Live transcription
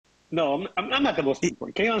No, I'm not the most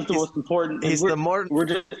important. K-On's the most important. He's the more. We're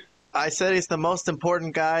just. I said he's the most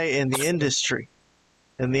important guy in the industry,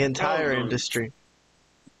 in the entire No. industry.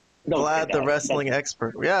 Don't say Vlad, the that. wrestling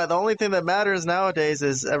expert. Yeah, the only thing that matters nowadays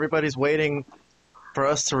is everybody's waiting for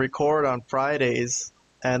us to record on Fridays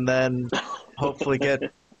and then hopefully get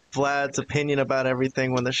Vlad's opinion about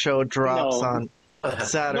everything when the show drops No. on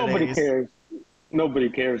Saturdays. Nobody cares. Nobody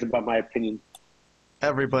cares about my opinion.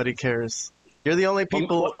 Everybody cares. You're the only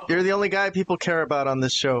people. You're the only guy people care about on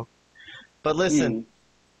this show. But listen,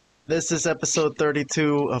 this is episode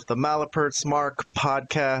 32 of the Malapert's Mark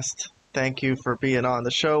podcast. Thank you for being on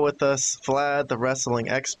the show with us, Vlad, the wrestling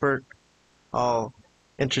expert. I'll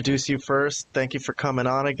introduce you first. Thank you for coming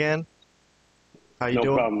on again. How you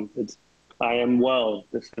doing? No problem. I am well.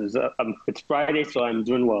 It's Friday, so I'm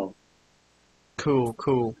doing well.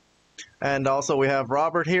 Cool. And also we have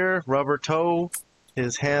Robert here, Robert Toe,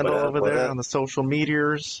 his handle over there on the social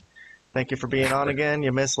medias. Thank you for being on again.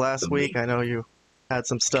 You missed last week. I know you had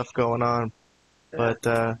some stuff going on, but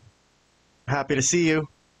happy to see you.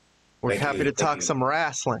 We're happy to talk some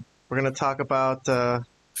wrestling. We're going to talk about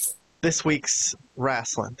this week's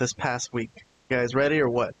wrestling, this past week. You guys ready or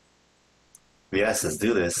what? Yes, let's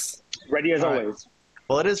do this. Ready as always. Right.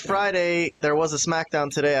 Well, it is Friday. There was a SmackDown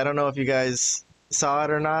today. I don't know if you guys saw it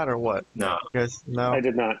or not or what. No. You guys, no? I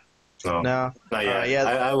did not. No? Not yet. Yeah.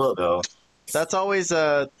 I will, though. That's always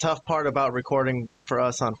a tough part about recording for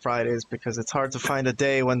us on Fridays because it's hard to find a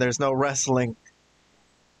day when there's no wrestling.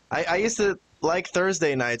 I used to like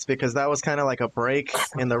Thursday nights because that was kind of like a break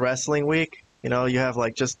in the wrestling week. You know, you have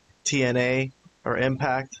like just TNA or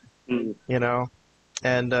Impact, you know,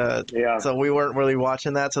 and so we weren't really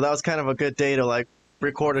watching that. So that was kind of a good day to like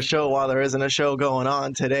record a show while there isn't a show going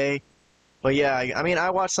on today. But yeah, I mean, I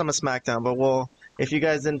watched some of SmackDown, but if you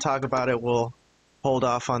guys didn't talk about it, we'll hold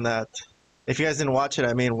off on that. If you guys didn't watch it,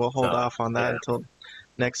 I mean, we'll hold off on that until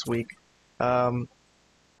next week.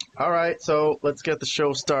 All right, so let's get the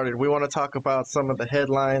show started. We want to talk about some of the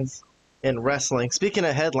headlines in wrestling. Speaking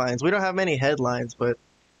of headlines, we don't have many headlines, but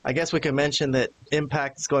I guess we can mention that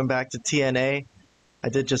Impact is going back to TNA. I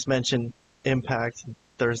did just mention Impact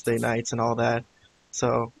Thursday nights and all that.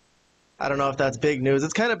 So I don't know if that's big news.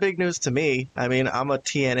 It's kind of big news to me. I mean, I'm a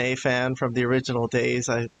TNA fan from the original days.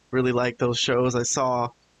 I really like those shows. I saw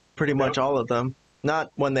pretty much all of them.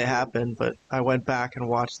 Not when they happened, but I went back and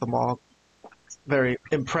watched them all. Very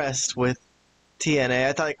impressed with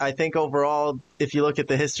TNA. I think overall, if you look at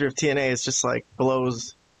the history of TNA, it's just like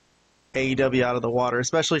blows AEW out of the water,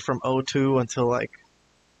 especially from 02 until like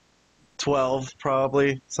 12,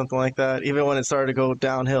 probably, something like that. Even when it started to go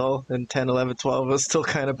downhill in 10, 11, 12, it was still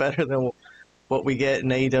kind of better than what we get in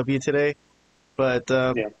AEW today. But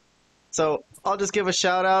so I'll just give a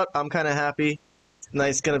shout out. I'm kind of happy.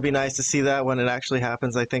 It's going to be nice to see that when it actually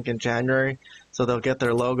happens, I think, in January. So they'll get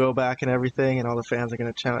their logo back and everything, and all the fans are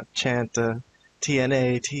going to chant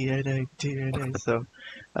TNA, TNA, TNA. So,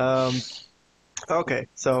 okay.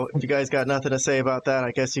 So if you guys got nothing to say about that,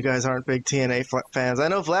 I guess you guys aren't big TNA fans. I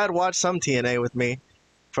know Vlad watched some TNA with me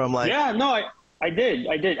from like... Yeah, no, I did.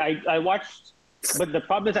 I watched, but the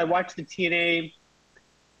problem is I watched the TNA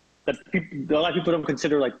that a lot of people don't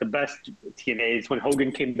consider like the best TNAs when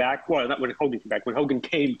Hogan came back. Well, not when Hogan came back. When Hogan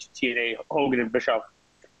came to TNA, Hogan and Bischoff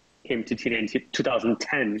came to TNA in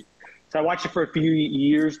 2010. So I watched it for a few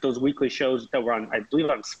years, those weekly shows that were on, I believe,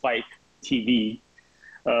 on Spike TV.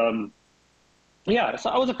 Yeah,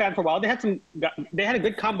 so I was a fan for a while. They had a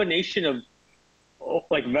good combination of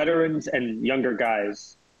like veterans and younger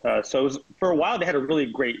guys. So for a while, they had a really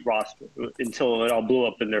great roster until it all blew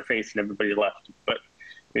up in their face and everybody left.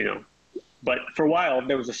 But for a while,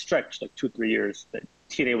 there was a stretch, like 2-3 years, that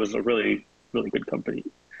TNA was a really, really good company.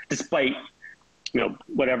 Despite,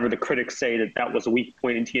 whatever the critics say that was a weak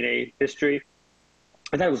point in TNA history,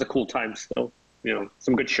 I thought it was a cool time still.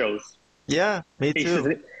 Some good shows. Yeah, me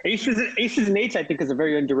too. Aces and Eights, I think, is a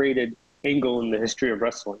very underrated angle in the history of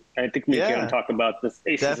wrestling. I think we can talk about this.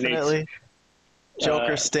 Aces definitely. And Eights.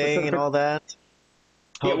 Joker Sting and all that.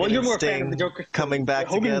 Hogan well, you're more Sting fan of the Joker Sting. Coming back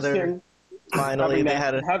together. Sting. Finally, they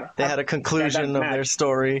had a conclusion of their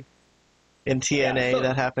story in TNA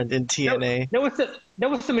that happened in TNA. There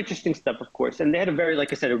was some interesting stuff, of course, and they had a very,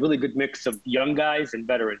 like I said, a really good mix of young guys and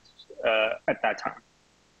veterans at that time.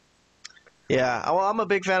 Yeah, well, I'm a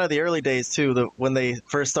big fan of the early days too. When they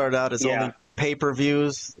first started out as only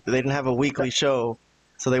pay-per-views, they didn't have a weekly show,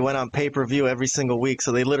 so they went on pay-per-view every single week.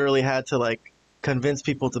 So they literally had to like convince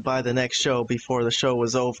people to buy the next show before the show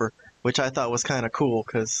was over, which I thought was kind of cool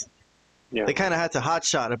because. Yeah. They kind of had to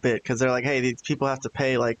hotshot a bit because they're like, hey, these people have to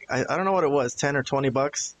pay like I don't know what it was, $10 or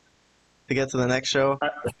 $20 to get to the next show,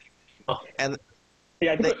 and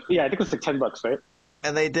Yeah, I think it was like $10, right?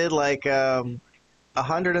 and they did like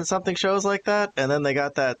 100 and something shows like that, and then they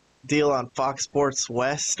got that deal on Fox Sports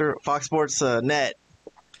West or Fox Sports Net,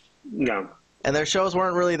 No. and their shows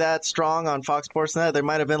weren't really that strong on Fox Sports Net. They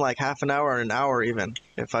might have been like half an hour or an hour even,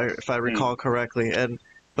 if I recall correctly.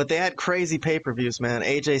 But they had crazy pay-per-views, man.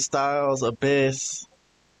 AJ Styles, Abyss,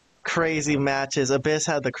 crazy matches. Abyss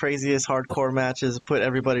had the craziest hardcore matches, put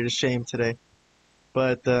everybody to shame today.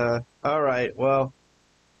 But all right, well,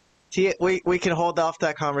 we can hold off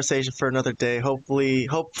that conversation for another day. Hopefully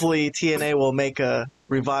TNA will make a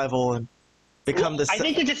revival and become the. I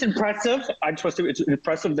think it's just impressive. It's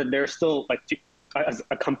impressive that they're still like as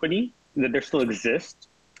a company that they still exist.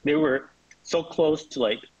 They were so close to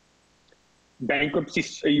like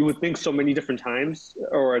bankruptcy. You would think so many different times,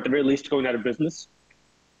 or at the very least going out of business.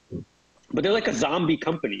 But they're like a zombie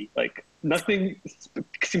company. Like nothing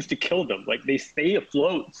seems to kill them. Like they stay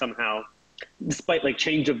afloat somehow, despite like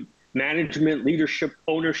change of management, leadership,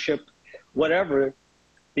 ownership, whatever.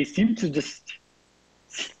 They seem to just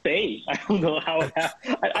stay. I don't know how.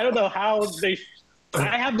 I don't know how they.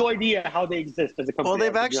 I have no idea how they exist as a company. Well,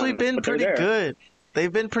 they've actually been pretty good.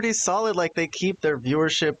 They've been pretty solid. Like they keep their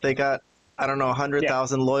viewership. They got, I don't know,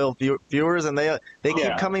 100,000 loyal viewers, and they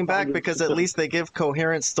keep coming back because at least they give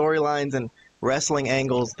coherent storylines and wrestling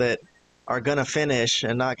angles that are gonna finish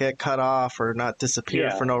and not get cut off or not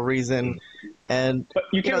disappear for no reason. But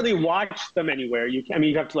you can't really watch them anywhere. You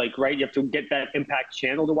have to you have to get that Impact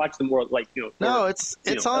channel to watch them, or No, it's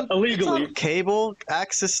on illegally. It's on cable,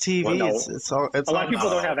 Access TV. Well, no. It's a lot of people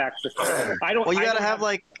don't have access to it. I don't. Well, you gotta have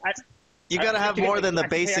like. You gotta have more than the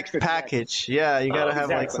basic package. Yeah, you gotta have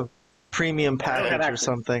like some premium package or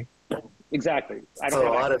something. Exactly. So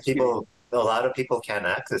a lot of people can't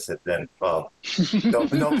access it then. Well, no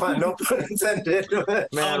pun intended.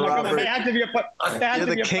 Man, Robert, you're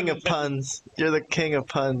the king of puns. You're the king of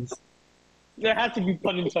puns. There has to be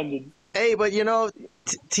pun intended. Hey, but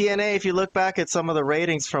TNA, if you look back at some of the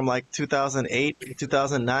ratings from like 2008,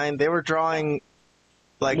 2009, they were drawing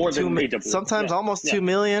like more than AEW. Sometimes almost 2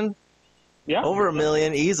 million. Yeah. Over 1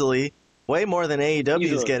 million easily. Way more than AEW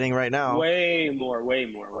is getting right now. Way more.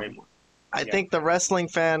 I think the wrestling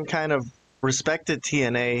fan kind of respected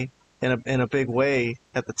TNA in a big way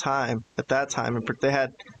at that time. They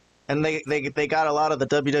got a lot of the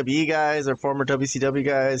WWE guys or former WCW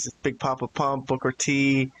guys, Big Papa Pump, Booker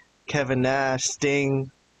T, Kevin Nash, Sting.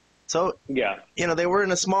 So they were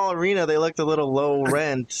in a small arena. They looked a little low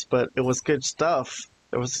rent, but it was good stuff.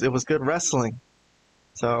 It was good wrestling.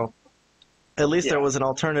 So at least there was an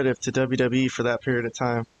alternative to WWE for that period of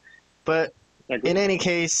time. But in any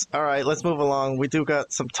case, all right, let's move along. We do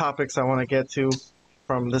got some topics I want to get to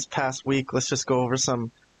from this past week. Let's just go over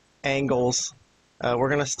some angles. We're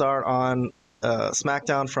going to start on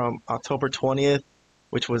SmackDown from October 20th,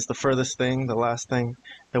 which was the furthest thing, the last thing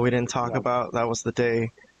that we didn't talk about. That was the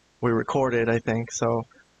day we recorded, I think. So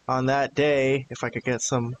on that day, if I could get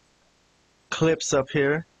some clips up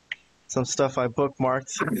here, some stuff I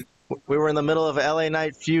bookmarked. We were in the middle of an LA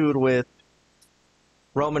Knight feud with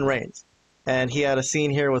Roman Reigns. And he had a scene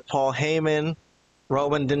here with Paul Heyman.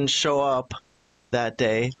 Roman didn't show up that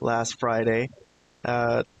day, last Friday.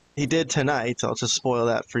 He did tonight. I'll just spoil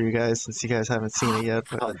that for you guys since you guys haven't seen it yet.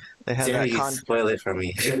 But they had that spoil it for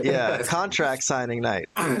me. Contract signing night.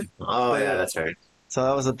 Yeah, that's right. So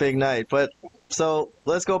that was a big night. So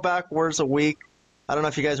let's go backwards a week. I don't know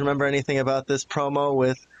if you guys remember anything about this promo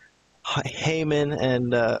with Heyman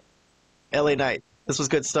and LA Knight. This was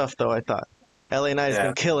good stuff, though, I thought. LA Knight has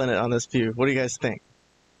been killing it on this feud. What do you guys think?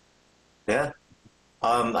 Yeah.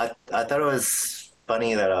 I thought it was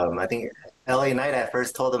funny that I think LA Knight at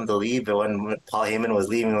first told him to leave, but when Paul Heyman was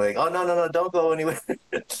leaving, like, oh, no, don't go anywhere.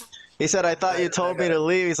 He said, I thought you told me to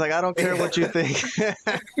leave. He's like, I don't care what you think.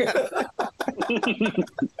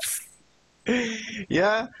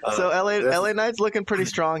 Yeah. So LA Knight's looking pretty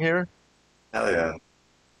strong here. Hell yeah.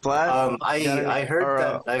 Vlad? I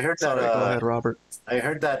heard that. Sorry, go ahead, Robert. I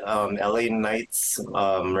heard that LA Knight's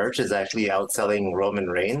merch is actually outselling Roman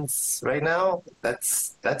Reigns right now.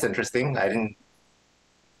 That's interesting.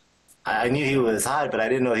 I knew he was hot, but I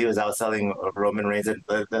didn't know he was outselling Roman Reigns.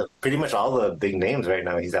 Pretty much all the big names right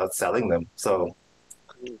now, he's outselling them. So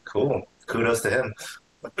cool. Kudos to him.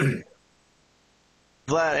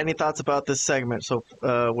 Vlad, any thoughts about this segment? So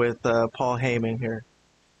with Paul Heyman here.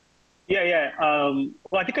 Yeah.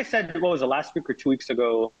 Well, I think I said, what was it, last week or 2 weeks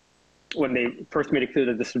ago, when they first made it clear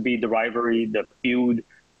that this would be the rivalry, the feud.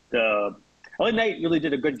 LA Knight really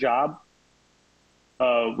did a good job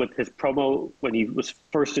with his promo when he was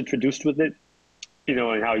first introduced with it, and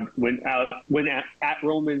how he went at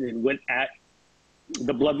Roman and went at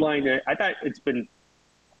the Bloodline. I thought it's been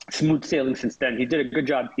smooth sailing since then. He did a good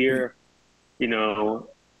job here. You know,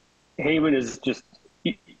 Heyman is just.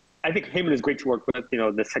 I think Heyman is great to work with. You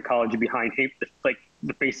know, the psychology behind Heyman, like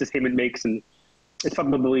the faces Heyman makes, and it's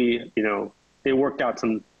probably, you know, they worked out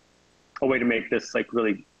a way to make this like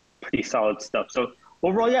really pretty solid stuff. So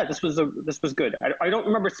overall, yeah, this was good. I don't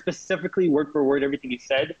remember specifically word for word everything he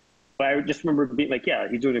said, but I just remember being like, yeah,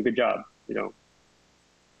 he's doing a good job. You know.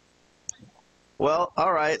 Well,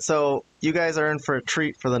 all right. So you guys are in for a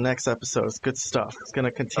treat for the next episode. It's good stuff. It's going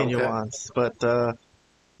to continue on. But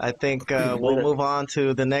I think we'll move on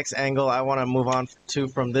to the next angle I want to move on to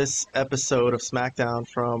from this episode of SmackDown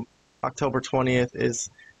from October 20th is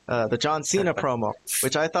the John Cena promo,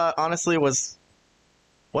 which I thought honestly was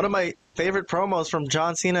one of my favorite promos from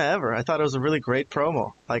John Cena ever. I thought it was a really great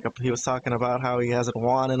promo. Like he was talking about how he hasn't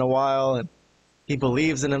won in a while and he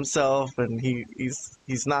believes in himself and he's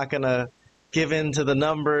not going to give in to the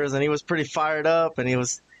numbers, and he was pretty fired up and he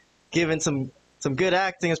was giving some good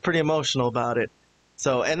acting. He was pretty emotional about it.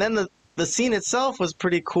 So, and then the scene itself was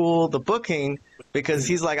pretty cool, the booking, because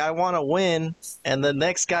he's like, I want to win, and the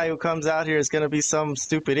next guy who comes out here is going to be some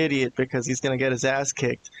stupid idiot because he's going to get his ass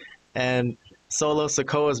kicked. And Solo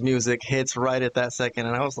Sikoa's music hits right at that second,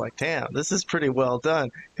 and I was like, damn, this is pretty well done,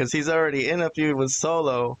 because he's already in a feud with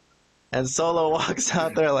Solo, and Solo walks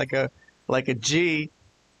out there like a G,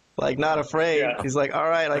 like not afraid. Yeah. He's like, all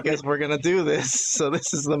right, I guess we're going to do this. So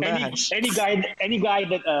this is the match. Any guy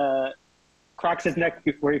that cracks his neck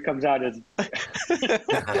before he comes out is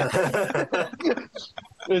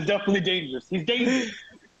definitely dangerous. He's dangerous.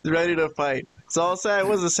 He's ready to fight. So I'll say I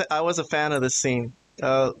was a fan of this scene.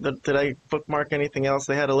 Did I bookmark anything else?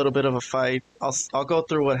 They had a little bit of a fight. I'll go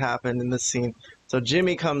through what happened in this scene. So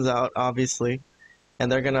Jimmy comes out, obviously,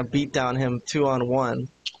 and they're gonna beat down him 2-on-1.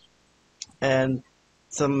 And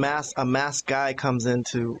a masked guy comes in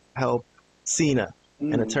to help Cena,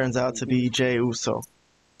 and it turns out to be Jey Uso.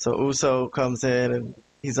 So Uso comes in and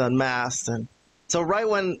he's unmasked, and so right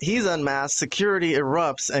when he's unmasked, security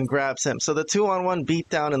erupts and grabs him. So the 2-on-1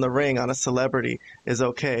 beatdown in the ring on a celebrity is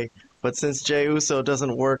okay, but since Jey Uso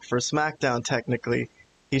doesn't work for SmackDown technically,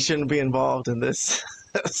 he shouldn't be involved in this.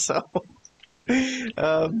 So,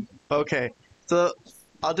 okay. So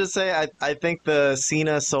I'll just say I think the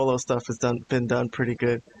Cena Solo stuff has been done pretty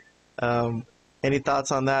good. Any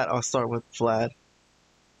thoughts on that? I'll start with Vlad.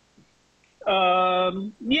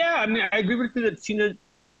 Yeah, I mean, I agree with you that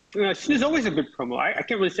Cena's always a good promo. I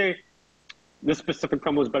can't really say this specific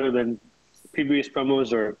promo is better than previous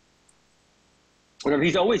promos or whatever.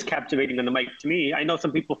 He's always captivating on the mic to me. I know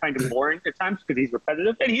some people find him boring at times because he's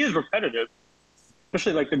repetitive, and he is repetitive,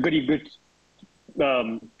 especially like the goody good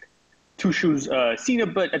two shoes Cena.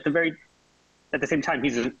 But at the same time,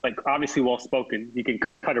 he's like obviously well spoken. He can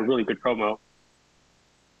cut a really good promo.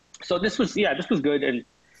 So this was good, and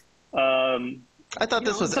I thought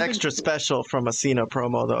this was extra special from a Cena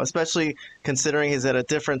promo, though, especially considering he's at a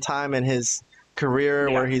different time in his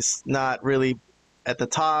career where he's not really at the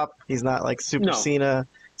top. He's not like Super Cena.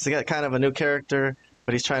 He's got kind of a new character,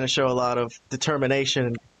 but he's trying to show a lot of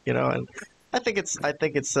determination, and I think it's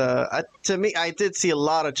to me, I did see a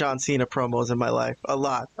lot of John Cena promos in my life, a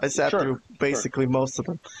lot. I sat through basically most of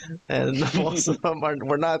them, and most of them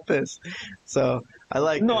were not this. So I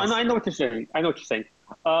like. No, I know what you're saying.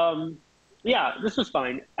 Yeah, this was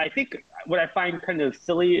fine. I think what I find kind of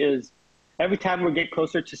silly is every time we get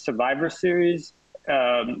closer to Survivor Series,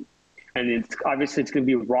 and it's going to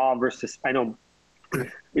be Raw versus, it's going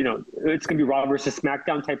to be Raw versus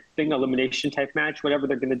SmackDown type thing, elimination type match, whatever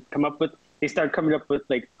they're going to come up with. They start coming up with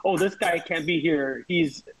like, oh, this guy can't be here.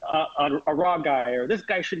 He's a Raw guy, or this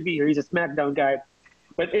guy shouldn't be here. He's a SmackDown guy.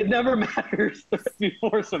 But it never matters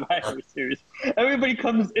before Survivor Series. Everybody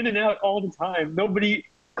comes in and out all the time. Nobody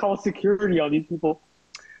calls security on these people.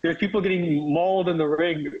 There's people getting mauled in the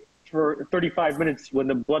ring for 35 minutes when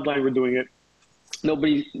the Bloodline were doing it.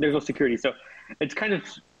 There's no security. So it's kind of,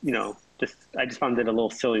 I just found it a little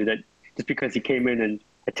silly that just because he came in and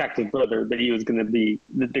attacked his brother, that he was going to be,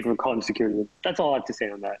 that they were calling security. That's all I have to say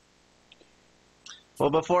on that.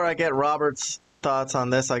 Well, before I get Robert's thoughts on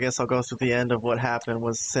this, I guess I'll go through the end of what happened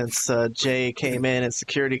was since Jay came in and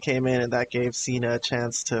security came in, and that gave Cena a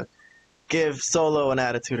chance to give Solo an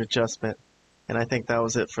attitude adjustment. And I think that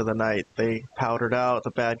was it for the night. They powdered out,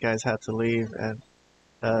 the bad guys had to leave, and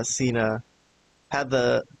Cena had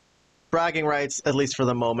the bragging rights, at least for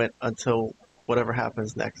the moment, until whatever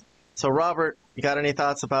happens next. So, Robert, you got any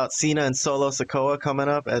thoughts about Cena and Solo Sikoa coming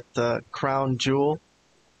up at Crown Jewel?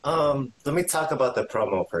 Let me talk about the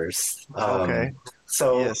promo first. Okay.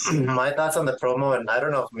 So, yes. My thoughts on the promo, and I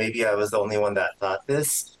don't know if maybe I was the only one that thought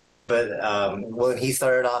this, but when he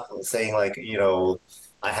started off saying, like,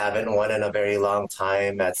 I haven't won in a very long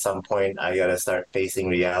time. At some point, I gotta start facing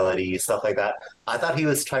reality, stuff like that. I thought he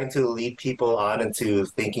was trying to lead people on into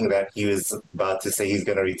thinking that he was about to say he's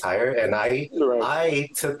gonna retire, and Right. I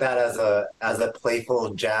took that as a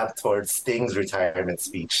playful jab towards Sting's retirement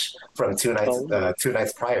speech from Oh, 2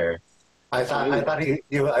 nights prior. I oh. thought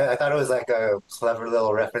I thought it was like a clever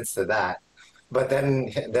little reference to that. But then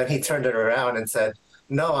he turned it around and said,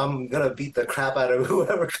 "No, I'm gonna beat the crap out of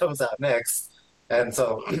whoever comes out next." And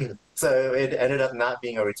so so it ended up not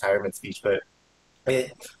being a retirement speech, but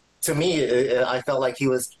it to me I felt like he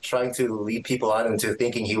was trying to lead people on into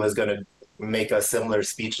thinking he was gonna make a similar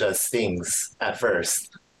speech as Sting's at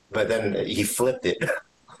first, but then he flipped it.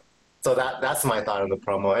 So that's my thought on the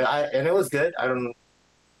promo. And it was good. I don't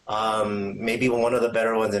maybe one of the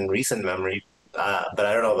better ones in recent memory. But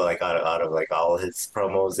I don't know about like out of like all his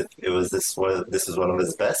promos, if it was this was one of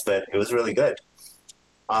his best, but it was really good.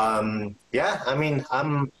 Yeah, I mean,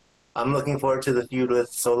 I'm looking forward to the feud with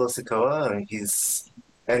Solo Sikoa,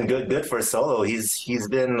 and good for Solo. He's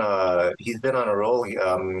been on a roll,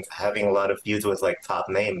 having a lot of feuds with like top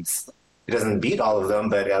names. He doesn't beat all of them,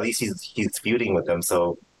 but at least he's feuding with them,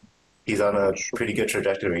 so he's on a pretty good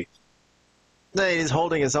trajectory. Hey, he's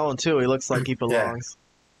holding his own too. He looks like he Yeah, belongs.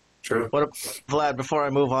 true. Vlad? Before I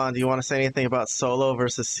move on, do you want to say anything about Solo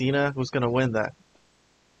versus Cena? Who's going to win that?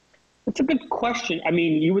 It's a good question. I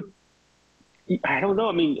mean, you would. I don't know.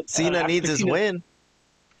 I mean, Cena needs his win.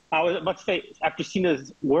 I was about to say after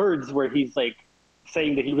Cena's words, where he's like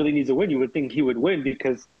saying that he really needs a win, you would think he would win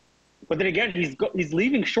because. But then again, he's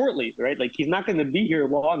leaving shortly, right? Like he's not going to be here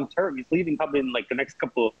long term. He's leaving probably in like the next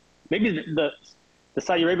couple. Maybe the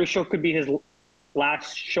Saudi Arabia show could be his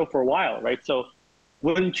last show for a while, right? So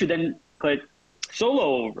wouldn't you then put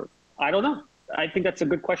Solo over? I don't know. I think that's a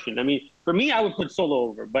good question. I mean, for me, I would put Solo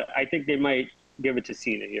over, but I think they might give it to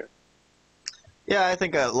Cena here. Yeah, I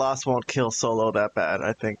think a loss won't kill Solo that bad.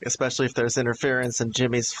 I think, especially if there's interference and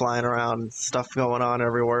Jimmy's flying around, and stuff going on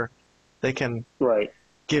everywhere, they can Right.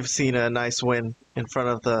 give Cena a nice win in front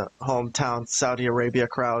of the hometown Saudi Arabia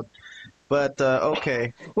crowd. But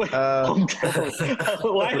okay, Wait,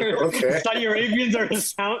 hometown. Why are Okay. Saudi Arabians are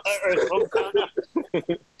his town or his hometown?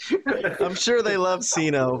 I'm sure they love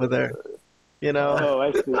Cena over there. You know, Oh,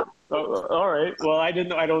 I see. Oh, all right. Well, I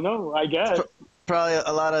didn't. I don't know. I guess. probably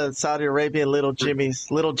a lot of Saudi Arabian little Jimmys,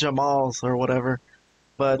 little Jamals or whatever.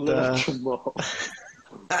 But Little Jamal.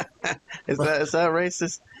 is that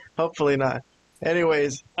racist? Hopefully not.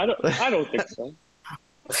 Anyways, I don't. I don't think so.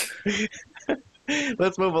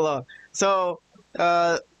 let's move along. So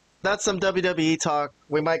that's some WWE talk.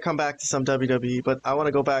 We might come back to some WWE, but I want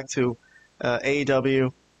to go back to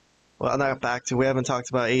AEW. Well, not back to. We haven't talked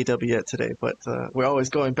about AEW yet today, but we're always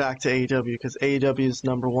going back to AEW because AEW is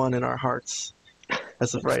number one in our hearts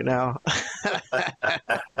as of right now.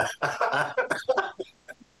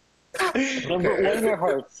 Number one in our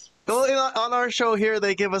hearts. Well, on our show here,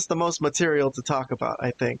 they give us the most material to talk about.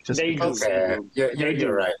 I think just They do. because Okay,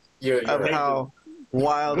 you're right. You're of right. how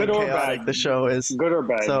wild Good and or chaotic bad. the show is. Good or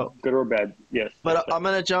bad. So- Good or bad. Yes. But I'm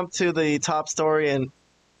going to jump to the top story in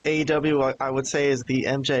AEW, I would say, is the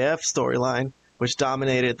MJF storyline, which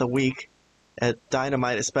dominated the week at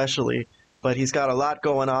Dynamite especially. But he's got a lot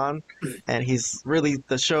going on, and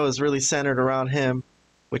the show is really centered around him,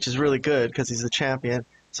 which is really good because he's the champion.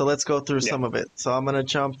 So let's go through some of it. So I'm going to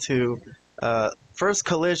jump to first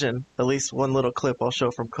Collision, at least one little clip I'll show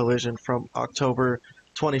from Collision from October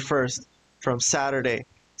 21st, from Saturday.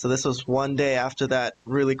 So this was one day after that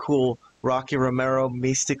really cool Rocky Romero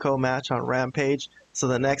Mystico match on Rampage. So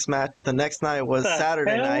the next night was The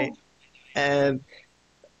Saturday hell? night, and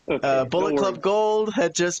Okay, Bullet don't Club worry. Gold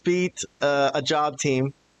had just beat a job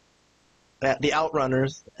team, the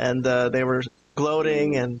Outrunners, and they were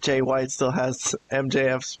gloating. And Jay White still has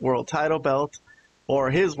MJF's world title belt, or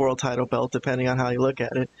his world title belt, depending on how you look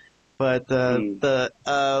at it. But the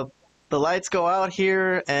lights go out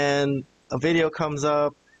here, and a video comes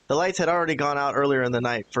up. The lights had already gone out earlier in the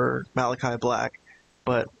night for Malachi Black,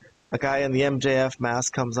 but a guy in the MJF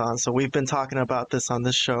mask comes on. So we've been talking about this on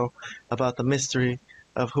this show, about the mystery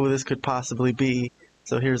of who this could possibly be.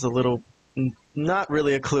 So here's a little, not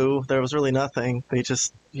really a clue. There was really nothing. He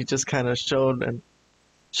just kind of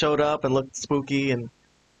showed up and looked spooky. And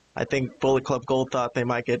I think Bullet Club Gold thought they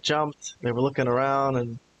might get jumped. They were looking around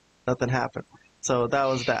and nothing happened. So that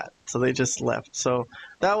was that. So they just left. So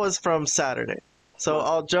that was from Saturday. So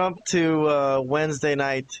I'll jump to Wednesday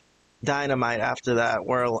night Dynamite after that,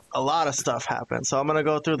 where a lot of stuff happened. So I'm going to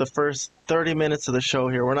go through the first 30 minutes of the show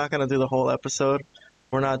here. We're not going to do the whole episode.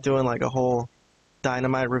 We're not doing like a whole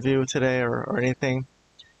Dynamite review today or anything.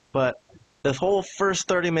 But the whole first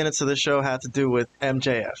 30 minutes of the show had to do with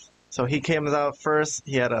MJF. So he came out first.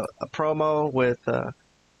 He had a promo with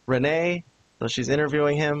Renee. So she's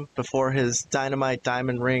interviewing him before his Dynamite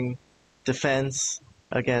Diamond Ring defense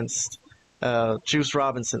against Juice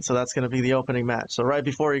Robinson. So that's going to be the opening match. So right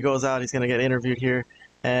before he goes out, he's going to get interviewed here.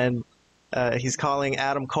 And he's calling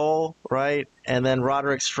Adam Cole, right? And then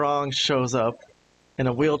Roderick Strong shows up in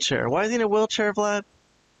a wheelchair. Why is he in a wheelchair, Vlad?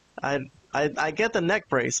 I get the neck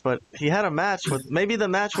brace, but he had a match with maybe the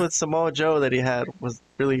match with Samoa Joe that he had was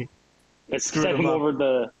really It screwed set him up. over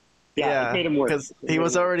the. Yeah, it made him worse. Because he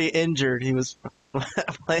was already injured. He was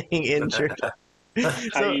playing injured.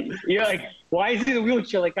 So, you're like, why is he in a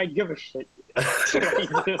wheelchair? Like, I give a shit.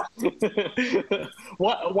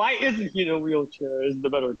 Why isn't he in a wheelchair? Is the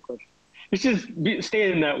better question. It's just stay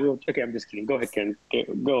in that wheelchair. Okay, I'm just kidding. Go ahead, Ken.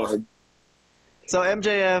 Go ahead. so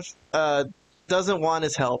MJF doesn't want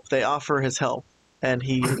his help. They offer his help, and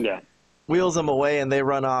he wheels them away, and they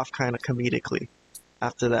run off kind of comedically.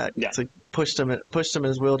 After that, so he pushed him in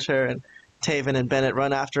his wheelchair, and Taven and Bennett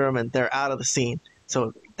run after him, and they're out of the scene.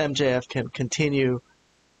 So MJF can continue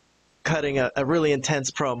cutting a really intense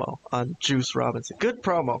promo on Juice Robinson. Good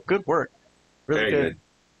promo, good work, really Very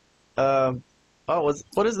good.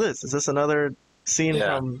 What is this? Is this another scene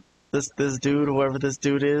from this dude, whoever this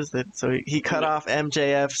dude is? So he cut off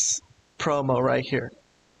MJF's promo right here,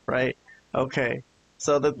 right? Okay.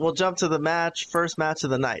 So we'll jump to the first match of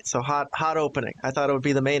the night. So hot opening. I thought it would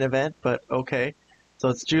be the main event, but okay. So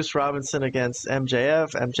it's Juice Robinson against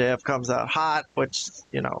MJF. MJF comes out hot, which,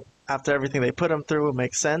 after everything they put him through, it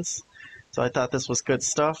makes sense. So I thought this was good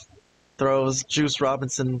stuff. Throws Juice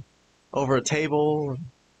Robinson over a table.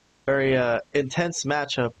 Very intense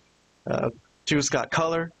matchup. Juice got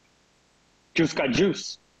color. Juice got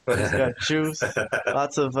juice. Juice got juice.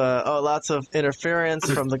 Lots of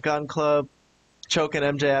interference from the Gun Club. Choking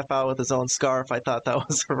MJF out with his own scarf. I thought that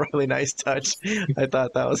was a really nice touch. I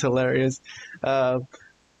thought that was hilarious.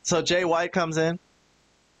 So Jay White comes in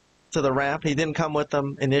to the ramp. He didn't come with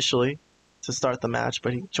them initially to start the match,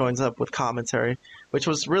 but he joins up with commentary, which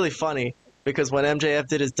was really funny because when MJF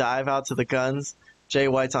did his dive out to the guns, Jay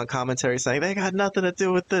White's on commentary saying, they got nothing to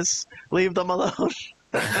do with this. Leave them alone.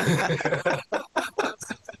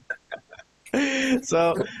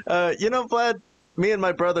 So, Vlad, me and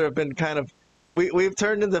my brother have been kind of We've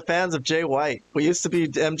turned into fans of Jay White. We used to be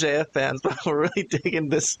MJF fans, but we're really digging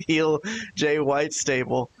this heel Jay White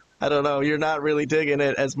stable. I don't know. You're not really digging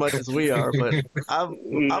it as much as we are, but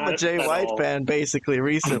I'm a Jay White fan basically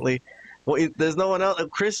recently. Well, there's no one else.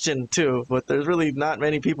 Christian too, but there's really not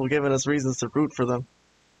many people giving us reasons to root for them.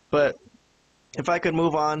 But if I could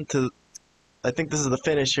move on to, I think this is the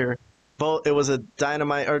finish here. It was a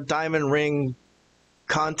diamond ring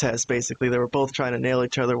contest, basically. They were both trying to nail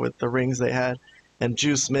each other with the rings they had, and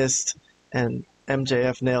Juice missed, and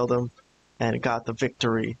MJF nailed him and got the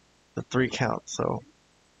victory, the 3 count. So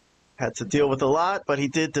had to deal with a lot, but he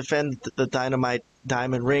did defend the Dynamite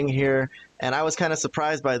Diamond Ring here, and I was kind of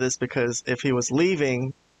surprised by this because if he was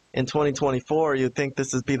leaving in 2024, you'd think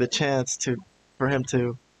this would be the chance for him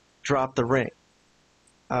to drop the ring,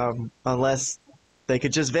 unless they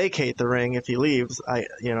could just vacate the ring if he leaves,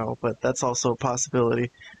 but that's also a possibility.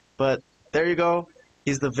 But there you go.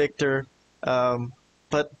 He's the victor.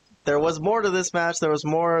 But there was more to this match. There was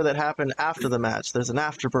more that happened after the match. There's an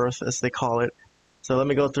afterbirth, as they call it. So let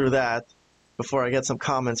me go through that before I get some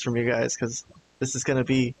comments from you guys, because this is going to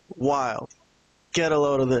be wild. Get a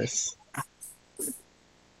load of this.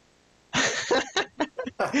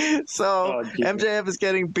 So MJF is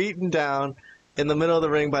getting beaten down in the middle of the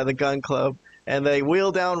ring by the Gun Club. And they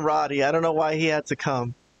wheel down Roddy. I don't know why he had to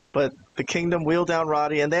come, but the Kingdom wheel down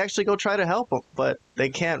Roddy, and they actually go try to help him, but they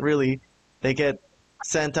can't really. They get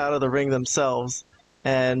sent out of the ring themselves,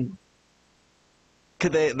 and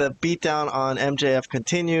the beatdown on MJF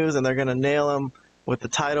continues, and they're going to nail him with the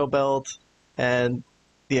title belt, and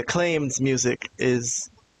the Acclaimed's music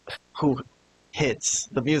is who hits,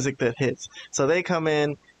 the music that hits. So they come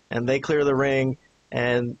in, and they clear the ring,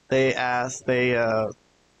 and they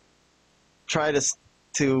try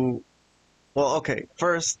to well, okay,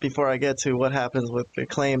 first, before I get to what happens with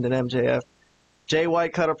Acclaimed and MJF, Jay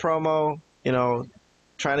White cut a promo,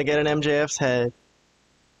 trying to get in MJF's head.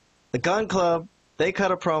 The Gun Club, they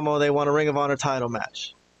cut a promo, they want a Ring of Honor title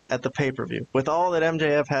match at the pay-per-view with all that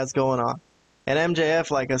MJF has going on. And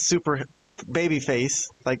MJF, like a super babyface,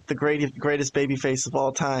 like the greatest babyface of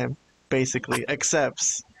all time, basically,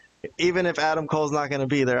 accepts. Even if Adam Cole's not going to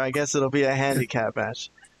be there, I guess it'll be a handicap match.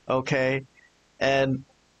 Okay? And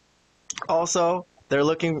also, they're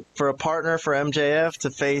looking for a partner for MJF to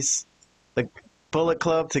face the Bullet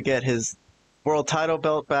Club to get his world title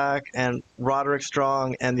belt back, and Roderick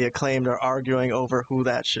Strong and the Acclaimed are arguing over who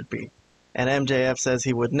that should be. And MJF says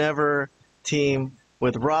he would never team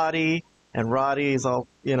with Roddy, and Roddy is all,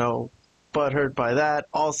 butthurt by that.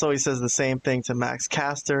 Also, he says the same thing to Max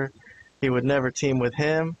Caster. He would never team with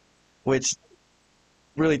him, which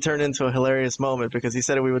really turned into a hilarious moment because he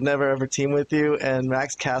said we would never ever team with you, and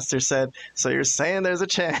Max Caster said, "So you're saying there's a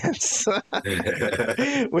chance?"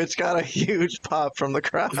 Which got a huge pop from the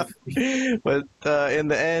crowd. But in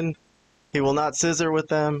the end, he will not scissor with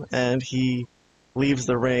them, and he leaves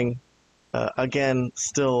the ring again,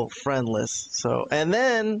 still friendless. So, and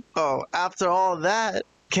then after all that,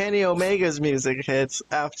 Kenny Omega's music hits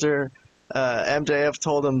after MJF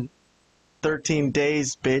told him 13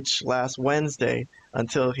 days, bitch, last Wednesday,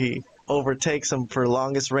 until he overtakes him for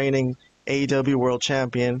longest reigning AEW World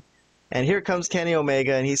Champion. And here comes Kenny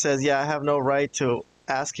Omega, and he says, yeah, I have no right to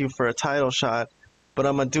ask you for a title shot, but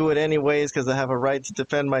I'm going to do it anyways because I have a right to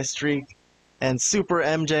defend my streak. And Super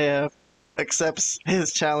MJF accepts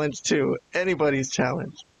his challenge too. Anybody's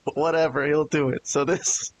challenge. But whatever, he'll do it. So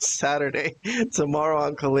this Saturday, tomorrow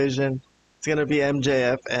on Collision, it's going to be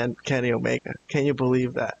MJF and Kenny Omega. Can you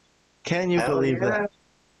believe that? Can you believe that?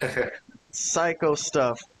 Psycho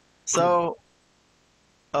stuff. So,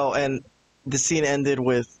 and the scene ended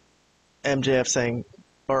with MJF saying,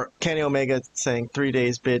 or Kenny Omega saying 3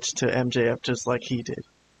 days, bitch, to MJF just like he did.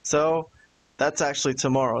 So, that's actually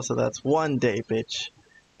tomorrow, so that's 1 day, bitch.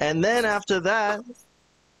 And then after that,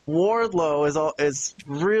 Wardlow is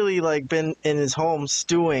really like been in his home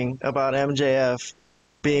stewing about MJF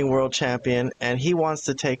being world champion, and he wants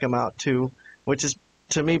to take him out too, which is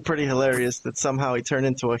to me pretty hilarious that somehow he turned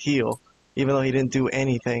into a heel, even though he didn't do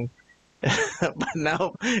anything. But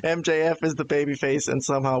now MJF is the babyface, and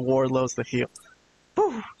somehow Wardlow's the heel.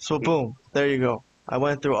 Whew. So boom, there you go. I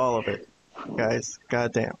went through all of it, guys.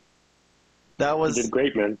 Goddamn. That was You did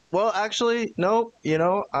great, man. well. Actually, no.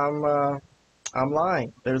 I'm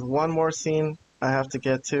lying. There's one more scene I have to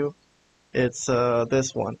get to. It's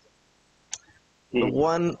this one. The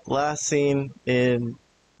one last scene in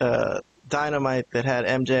Dynamite that had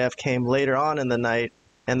MJF came later on in the night,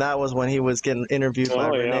 and that was when he was getting interviewed by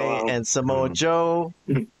Renee, and Samoa Joe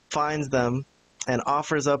finds them and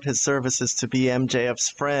offers up his services to be MJF's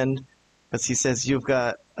friend, because he says, you've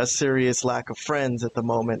got a serious lack of friends at the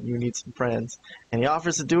moment. You need some friends. And he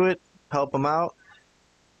offers to do it, help him out.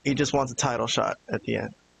 He just wants a title shot at the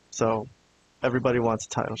end. So everybody wants a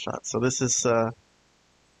title shot. So this is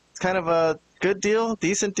it's kind of a good deal,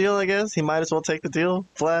 decent deal, I guess. He might as well take the deal,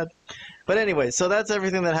 Vlad. But anyway, so that's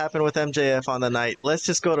everything that happened with MJF on the night. Let's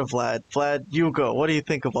just go to Vlad. Vlad, you go. What do you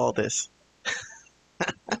think of all this?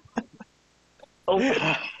 Oh,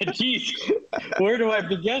 jeez. Where do I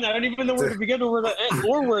begin? I don't even know where to begin or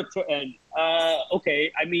where to end.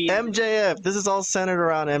 Okay, I mean... MJF. This is all centered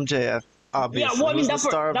around MJF, obviously. Yeah, well, I mean, He's the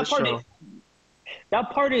star of the show. That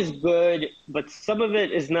part is good, but some of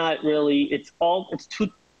it is not really... It's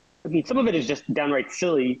too... I mean, some of it is just downright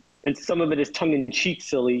silly, and some of it is tongue-in-cheek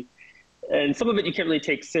silly, and some of it you can't really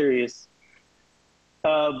take serious.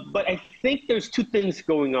 But I think there's two things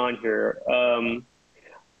going on here.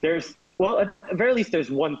 Well, at the very least,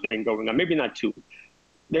 there's one thing going on, maybe not two.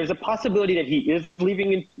 There's a possibility that he is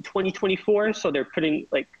leaving in 2024, so they're getting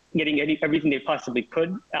everything they possibly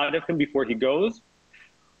could out of him before he goes.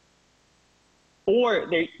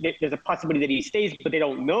 Or there's a possibility that he stays, but they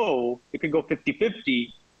don't know. It could go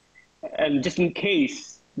 50-50, and just in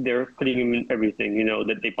case, they're putting him in everything,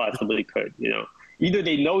 that they possibly could, Either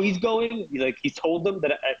they know he's going, he's told them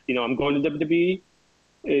that, I'm going to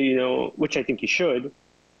WWE, which I think he should.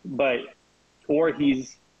 Or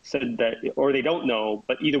he's said that, or they don't know,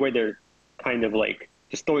 but either way, they're kind of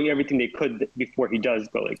just throwing everything they could before he does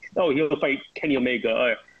go. He'll fight Kenny Omega,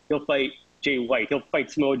 or he'll fight Jay White, he'll fight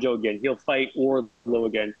Samoa Joe again, he'll fight Wardlow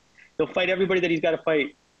again, he'll fight everybody that he's got to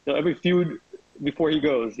fight, every feud before he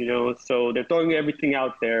goes, So they're throwing everything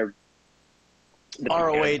out there.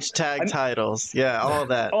 ROH tag titles, yeah, all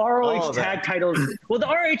that. ROH tag titles. Well, the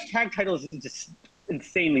ROH tag titles is just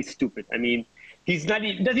insanely stupid. I mean. He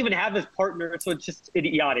doesn't even have his partner, so it's just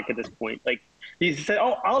idiotic at this point. He said,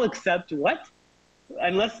 "Oh, I'll accept what?"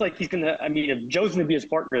 Unless he's gonna. I mean, if Joe's gonna be his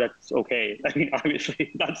partner, that's okay. I mean,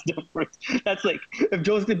 obviously that's different. That's if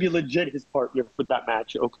Joe's gonna be legit his partner for that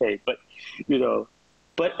match, okay. But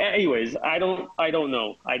But anyways, I don't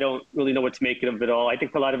know. I don't really know what to make of it all. I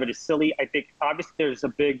think a lot of it is silly. I think obviously there's a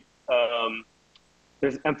big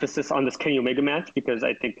there's emphasis on this Kenny Omega match because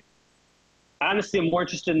I think. Honestly, I'm more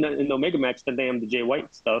interested in the Omega match than I am the Jay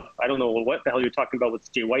White stuff. I don't know what the hell you're talking about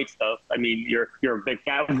with Jay White stuff. I mean, you're a big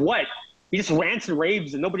fan of what? He just rants and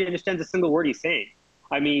raves and nobody understands a single word he's saying.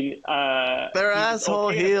 I mean, They're he's asshole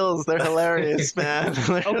okay. heels. They're hilarious, man.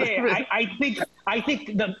 Okay, I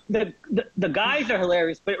think the guys are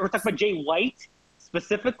hilarious, but we're talking about Jay White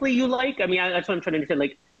specifically. You like? I mean, that's what I'm trying to understand.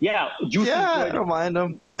 Like, yeah, Juice Yeah, is I good. don't mind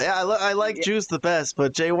him. Yeah, I like Yeah. Juice the best,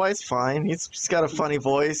 but Jay White's fine. He's got a funny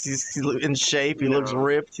voice. He's in shape. He looks No.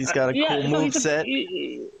 ripped. He's got a Yeah, cool so move set.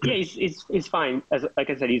 yeah, he's fine. As like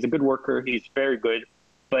I said, he's a good worker. He's very good.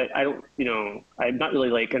 But I don't, I'm not really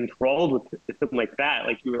like enthralled with something like that.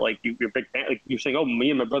 Like you were like you're a big fan. Like you're saying, oh, me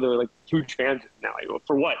and my brother are like huge fans now. I go,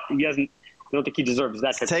 for what? He hasn't. I don't think he deserves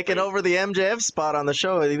that. Type Taking of over the MJF spot on the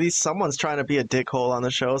show. At least someone's trying to be a dickhole on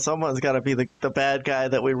the show. Someone's got to be the bad guy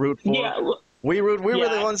that we root for. Yeah, We're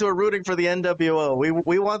yeah, the ones who are rooting for the NWO.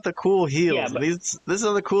 We want the cool heels. Yeah, but- These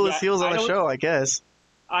are the coolest Yeah, heels on I the don't- show, I guess.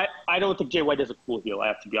 I don't think Jay White is a cool heel. I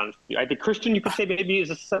have to be honest with you. I think Christian, you could say maybe is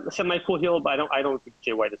a semi-cool heel, but I don't think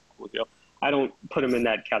Jay White is a cool heel. I don't put him in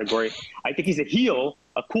that category. I think he's a heel.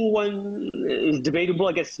 A cool one is debatable.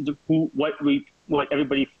 I guess what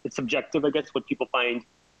everybody, it's subjective. I guess what people find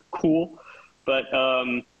cool, but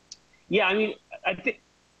yeah. I mean, I think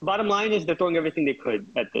bottom line is they're throwing everything they could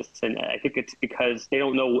at this, and I think it's because they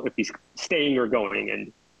don't know if he's staying or going,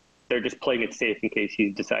 and they're just playing it safe in case he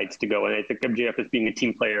decides to go. And I think MJF is being a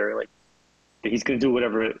team player, like he's going to do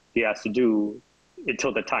whatever he has to do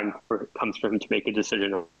until the time comes for him to make a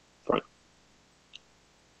decision up front.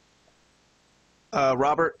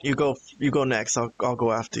 Robert, you go next. I'll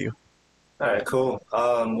go after you. All right, cool.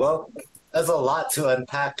 Well, there's a lot to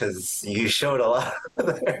unpack because you showed a lot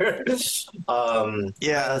there.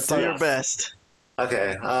 Yeah, so- do your best.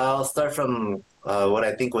 Okay, I'll start from what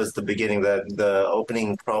I think was the beginning. The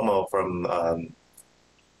opening promo from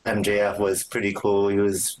MJF was pretty cool. He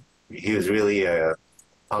was really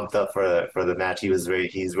pumped up for the match. He was ready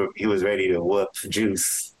to whoop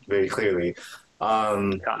Juice very clearly.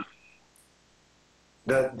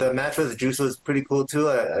 The match with Juice was pretty cool too.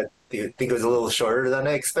 I think it was a little shorter than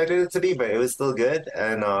I expected it to be, but it was still good.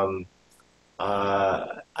 And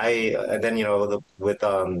and then with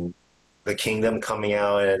the Kingdom coming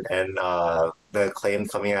out and the Acclaim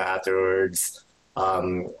coming out afterwards,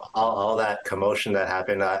 all that commotion that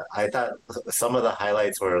happened. I thought some of the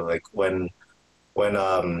highlights were like when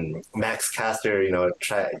Max Caster,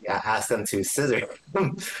 asked them to scissor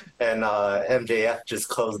and MJF just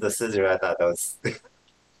closed the scissor. I thought that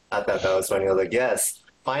was funny. I was like, yes,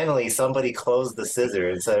 finally somebody closed the scissor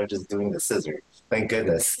instead of just doing the scissor. Thank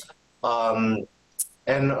goodness.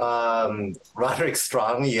 And Roderick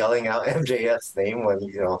Strong yelling out MJF's name when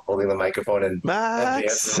holding the microphone, and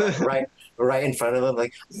Max. MJF right in front of him,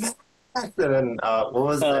 like. And then what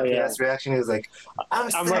was MJF's reaction? He was like, "I'm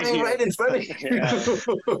standing right in front of you."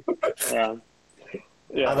 Yeah.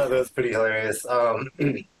 I thought that was pretty hilarious.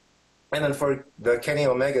 And then for the Kenny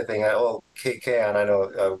Omega thing, KK, I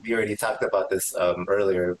know we already talked about this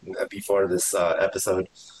earlier before this episode.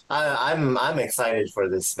 I'm excited for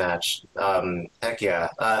this match. Heck yeah!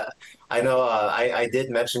 I know I did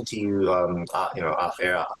mention to you, off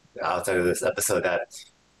air outside of this episode that,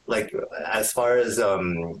 like, as far as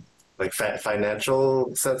like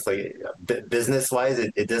financial sense, like business wise,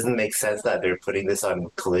 it doesn't make sense that they're putting this on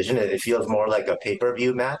Collision. It feels more like a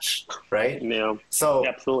pay-per-view match, right? Yeah. So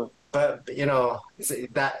Absolutely. But so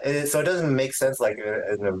it doesn't make sense, like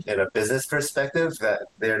in a business perspective, that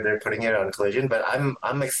they're putting it on Collision. But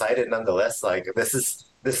I'm excited nonetheless. Like this is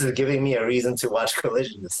giving me a reason to watch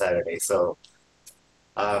Collision this Saturday. So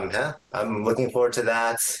yeah, I'm looking forward to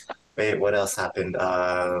that. Wait, what else happened?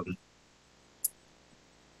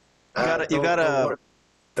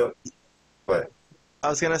 What? I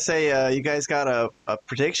was gonna say, you guys got a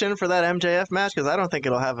prediction for that MJF match? Because I don't think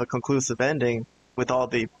it'll have a conclusive ending with all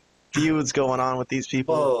the feuds going on with these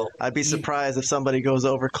people. Well, I'd be surprised if somebody goes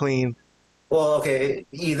over clean. Well, okay,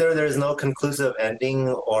 either there's no conclusive ending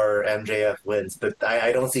or MJF wins, but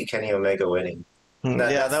I don't see Kenny Omega winning.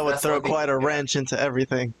 That would that's throw one thing- quite a wrench into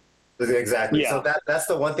everything. Exactly. Yeah. So that's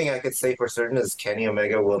the one thing I could say for certain is Kenny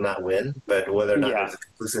Omega will not win, but whether or not Yeah. there's a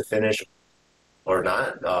conclusive finish or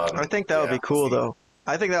not. I think that would be cool, though.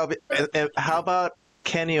 I think that would be. How about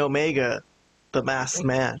Kenny Omega, the Masked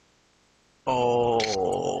Man?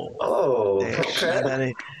 Oh. Oh, Damn.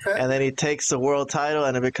 okay. And then he takes the world title,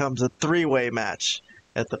 and it becomes a three-way match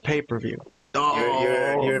at the pay-per-view.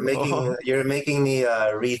 Oh. You're making me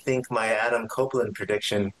rethink my Adam Copeland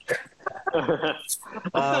prediction.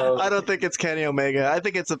 I don't think it's Kenny Omega. I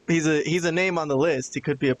think he's a name on the list. He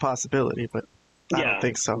could be a possibility, but I don't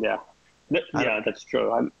think so. Yeah. That's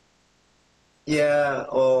true. Yeah.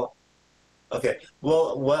 Well. Okay.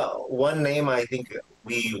 Well, one name I think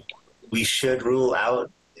we should rule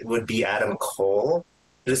out would be Adam Cole,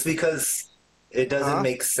 just because it doesn't Huh?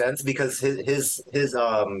 make sense because his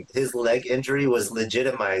leg injury was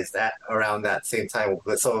legitimized at around that same time.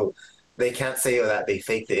 So they can't say that they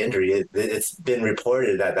faked the injury. It's been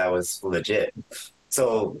reported that that was legit.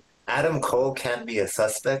 So Adam Cole can't be a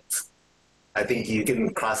suspect. I think you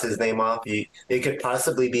can cross his name off. It could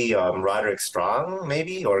possibly be Roderick Strong,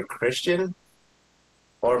 maybe, or Christian,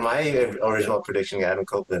 or my original prediction, Adam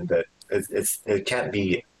Copeland. But it can't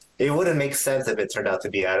be. It wouldn't make sense if it turned out to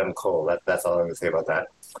be Adam Cole. That's all I'm gonna say about that.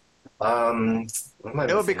 What am I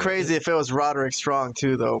It would be missing crazy here? if it was Roderick Strong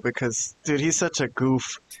too, though, because dude, he's such a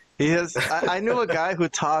goof. He has. I knew a guy who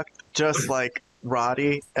talked just like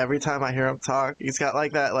Roddy. Every time I hear him talk, he's got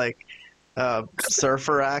like that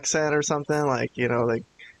surfer accent or something. Like like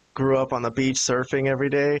grew up on the beach surfing every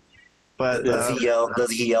day. But Does he yell?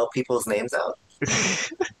 Does he yell people's names out?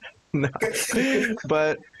 no.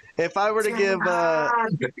 But if I were to give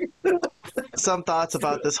some thoughts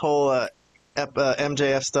about this whole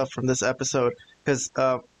MJF stuff from this episode, because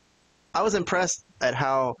I was impressed at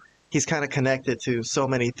how he's kind of connected to so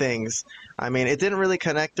many things. I mean, it didn't really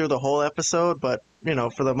connect through the whole episode, but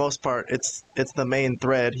for the most part, it's the main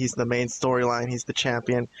thread. He's the main storyline. He's the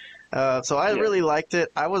champion. So I really liked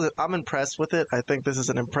it. I'm impressed with it. I think this is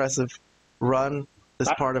an impressive run. This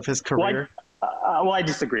part of his career. I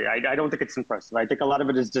disagree. I don't think it's impressive. I think a lot of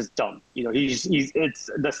it is just dumb. It's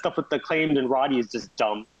the stuff with the Claimed and Roddy is just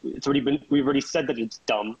dumb. We've already said that it's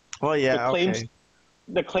dumb. Well, yeah, okay.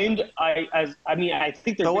 The Claimed, I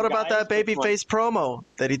think they're. But what about that babyface promo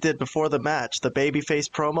that he did before the match? The babyface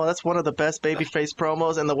promo, that's one of the best babyface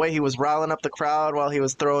promos, and the way he was riling up the crowd while he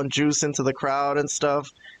was throwing juice into the crowd and stuff.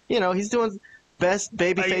 He's doing best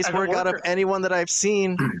babyface work out of anyone that I've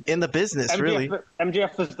seen in the business, really.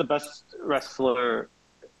 MJF is the best wrestler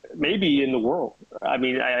maybe in the world. I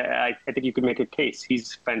mean, I think you could make a case.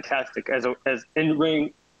 He's fantastic as in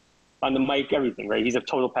ring, on the mic, everything, right? He's a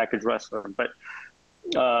total package wrestler. But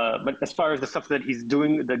as far as the stuff that he's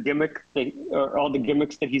doing, the gimmick, or all the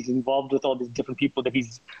gimmicks that he's involved with, all these different people that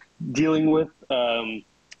he's dealing with, like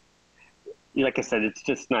I said, it's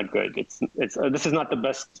just not good. This is not the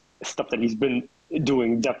best stuff that he's been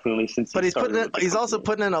doing, definitely, since. But he's also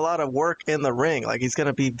putting in a lot of work in the ring. Like, he's going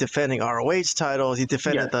to be defending ROH titles. He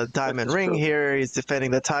defended the Diamond Ring here. He's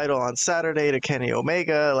defending the title on Saturday to Kenny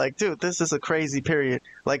Omega. Like, dude, this is a crazy period.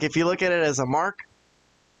 Like, if you look at it as a mark,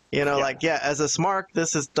 as a mark,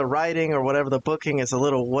 this is the writing or whatever, the booking is a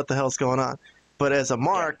little, what the hell's going on? But as a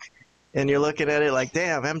mark, and you're looking at it like,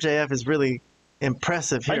 damn, MJF is really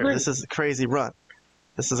impressive here. This is a crazy run.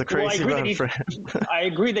 This is a crazy run for him. I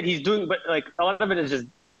agree that he's doing, but like a lot of it is just,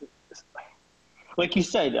 like you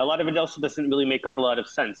said, a lot of it also doesn't really make a lot of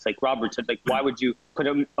sense. Like Robert said, like, why would you put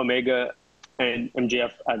Omega and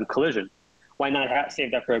MJF at a collision? Why not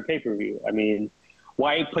save that for a pay-per-view? I mean,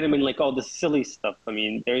 why put him in like all this silly stuff? I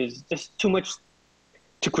mean, there's just too much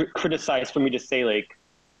to criticize for me to say, like,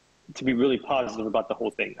 to be really positive about the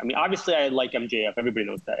whole thing. I mean, obviously I like MJF. Everybody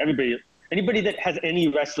knows that. Anybody that has any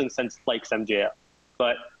wrestling sense likes MJF.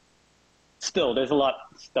 But still, there's a lot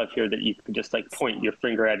of stuff here that you could just like point your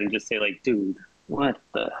finger at and just say, like, dude, what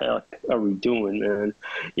the heck are we doing, man?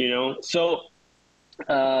 So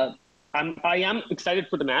I am excited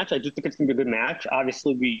for the match. I do think it's gonna be a good match.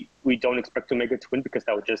 Obviously, we don't expect Omega to win because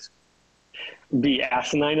that would just be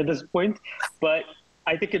asinine at this point. But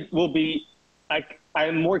I think it will be. I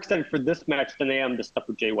am more excited for this match than I am the stuff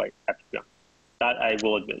with Jay White. I have to be honest. That I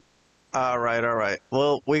will admit. All right.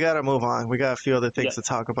 Well, we got to move on. We got a few other things to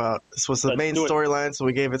talk about. This was the main storyline, so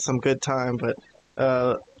we gave it some good time. But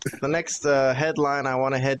the next headline I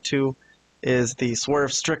want to head to is the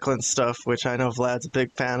Swerve Strickland stuff, which I know Vlad's a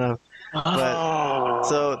big fan of. But,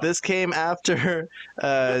 so this came after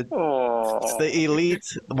the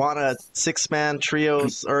Elite won a six-man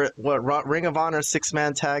trios, or Ring of Honor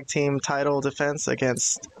six-man tag team title defense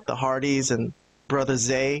against the Hardys and Brother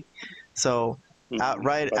Zay. So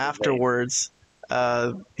right afterwards,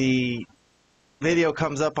 the video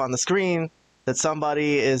comes up on the screen that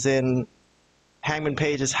somebody is in Hangman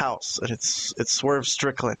Page's house, and it's Swerve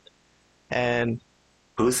Strickland. And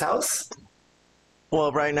whose house?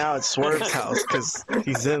 Well, right now it's Swerve's house because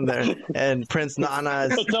he's in there, and Prince Nana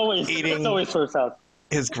is eating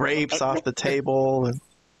his grapes off the table, and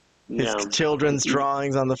his children's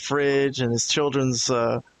drawings on the fridge, and his children's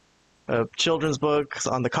books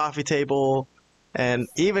on the coffee table, and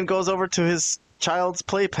even goes over to his child's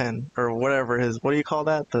playpen or whatever what do you call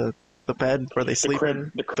that? The bed where they sleep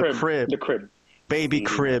in? The crib. Baby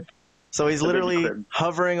crib. So he's literally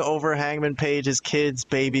hovering over Hangman Page's kid's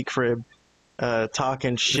baby crib,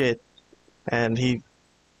 talking shit, and he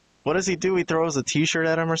what does he do? He throws a T-shirt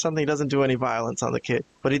at him or something. He doesn't do any violence on the kid,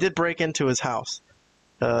 but he did break into his house.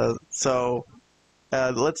 So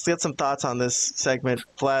let's get some thoughts on this segment.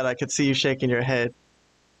 Vlad, I could see you shaking your head.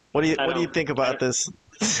 What do you think about this?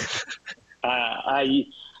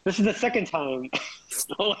 This is the second time.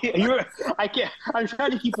 I can't. I'm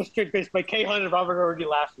trying to keep a straight face, but Kayhan and Robert are already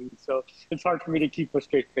laughing, so it's hard for me to keep a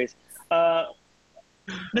straight face.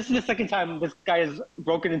 This is the second time this guy has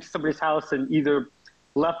broken into somebody's house and either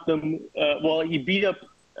left them. He beat up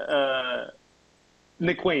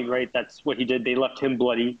Nick Wayne, right? That's what he did. They left him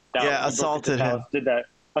bloody. Assaulted him. Did that?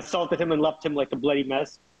 Assaulted him and left him like a bloody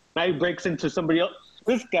mess. Now he breaks into somebody else.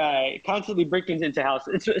 This guy constantly breaking into house.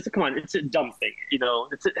 Come on, it's a dumb thing, you know.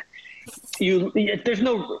 There's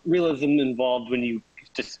no realism involved when you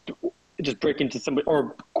just break into somebody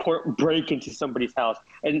or break into somebody's house.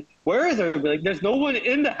 And where is everybody? Like, there's no one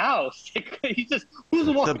in the house. Who's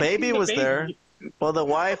the baby was there. Well, the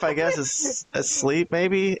wife, I guess, is asleep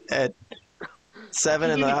maybe at 7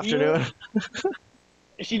 in the afternoon.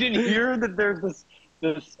 She didn't hear that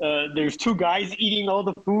there's two guys eating all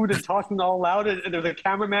the food and talking all loud, and there's a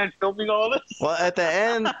cameraman filming all this. Well, at the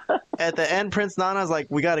end, Prince Nana's like,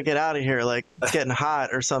 "We got to get out of here. Like, it's getting hot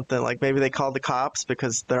or something." Like, maybe they called the cops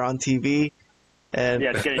because they're on TV. And yeah,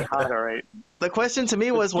 it's getting hot. All right. The question to me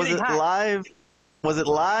was it live? Was it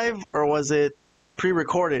live or was it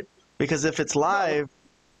pre-recorded? Because if it's live.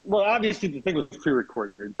 Well, obviously the thing was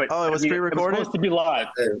pre-recorded, but it was pre-recorded. It was supposed to be live.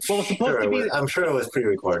 I'm sure it was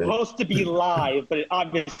pre-recorded. Supposed to be live, but it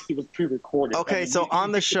obviously was pre-recorded. Okay, so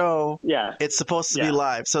on the show, it's supposed to be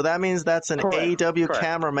live. So that means that's an AEW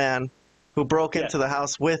cameraman who broke into the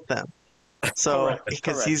house with them. So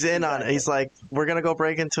because he's in on it, he's like, "We're gonna go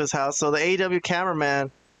break into his house." So the AEW cameraman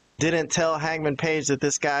didn't tell Hangman Page that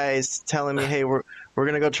this guy is telling me, "Hey, we're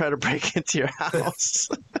gonna go try to break into your house."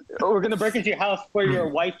 We're gonna break into your house where your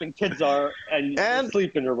wife and kids are, and you're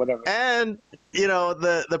sleeping or whatever. And you know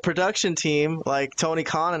the production team, like Tony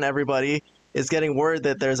Khan and everybody, is getting word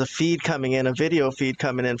that there's a video feed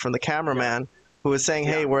coming in from the cameraman who is saying,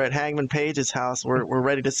 "Hey, we're at Hangman Page's house. We're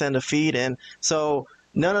ready to send a feed in." So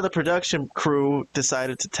none of the production crew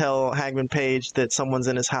decided to tell Hangman Page that someone's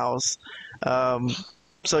in his house.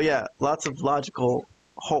 So yeah, lots of logical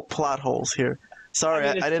plot holes here. Sorry,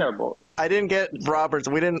 I didn't. Terrible. I didn't get Robert's.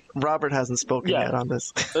 Robert hasn't spoken yet on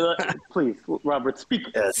this. Please, Robert, speak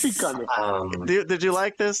on this. Did you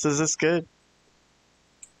like this? Is this good?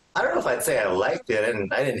 I don't know if I'd say I liked it,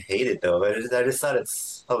 and I didn't hate it though. I just thought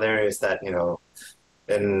it's hilarious that in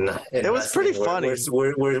it was pretty funny.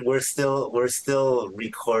 We're still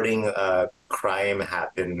recording crime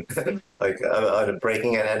happen, like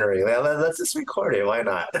breaking and entering. Well, let's just record it. Why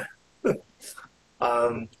not?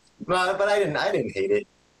 But I didn't hate it.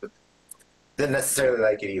 Didn't necessarily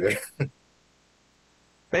like it either.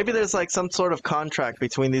 Maybe there's like some sort of contract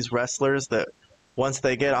between these wrestlers that once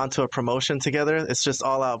they get onto a promotion together, it's just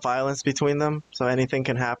all out violence between them. So anything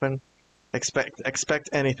can happen. Expect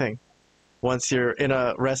anything. Once you're in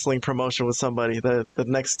a wrestling promotion with somebody, the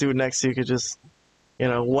next dude next to you could just,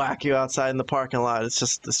 whack you outside in the parking lot. It's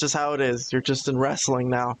just how it is. You're just in wrestling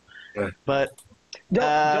now. Yeah. But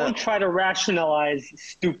don't try to rationalize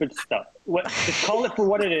stupid stuff. Just call it for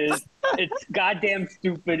what it is. It's goddamn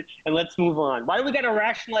stupid, and let's move on. Why do we got to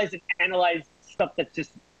rationalize and analyze stuff that's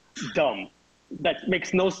just dumb, that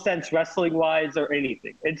makes no sense wrestling-wise or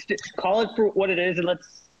anything? It's just call it for what it is, and let's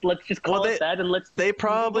just call it that, and let's move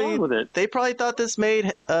on with it. They probably thought this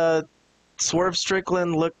made Swerve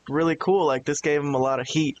Strickland look really cool. Like, this gave him a lot of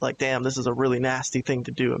heat. Like, damn, this is a really nasty thing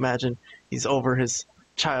to do. Imagine he's over his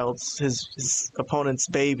his opponent's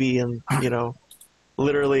baby, and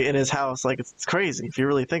literally in his house. Like, it's crazy if you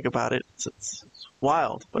really think about it. It's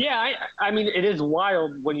wild. But. Yeah, I mean, it is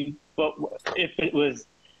wild if it was,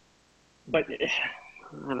 but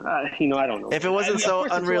I don't know. If it wasn't so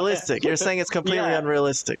unrealistic, you're saying it's completely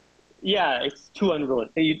unrealistic. Yeah, it's too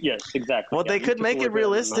unrealistic. Yes, exactly. Well, they could make it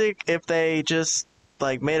realistic if they just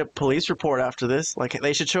made a police report after this. Like,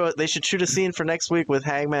 they should shoot a scene for next week with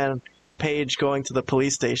Hangman Page going to the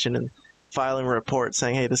police station and filing a report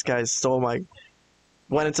saying, "Hey, this guy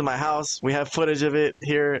went into my house. We have footage of it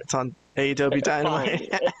here. It's on AEW Dynamite."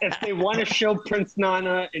 If they want to show Prince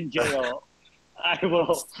Nana in jail, I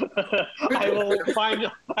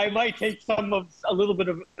might take a little bit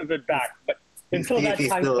of it back, but until that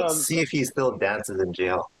time comes, see if he still dances in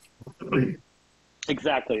jail.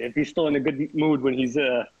 Exactly. If he's still in a good mood when he's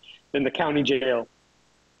in the county jail.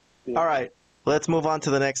 Yeah. All right, let's move on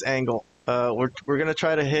to the next angle. We're gonna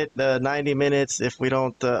try to hit 90 minutes. If we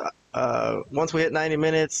don't, once we hit 90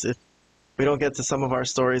 minutes, if we don't get to some of our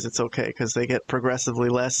stories, it's okay because they get progressively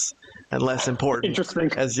less and less important,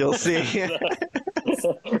 Interesting. as you'll see. It's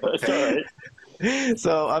all right.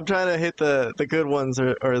 So I'm trying to hit the good ones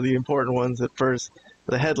or the important ones at first,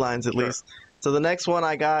 the headlines at least. So the next one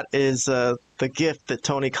I got is the gift that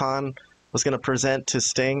Tony Khan was going to present to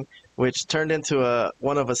Sting, which turned into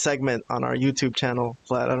one of a segment on our YouTube channel.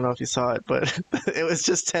 Vlad, I don't know if you saw it, but it was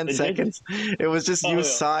just 10 seconds. It was just you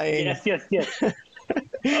sighing. Yes.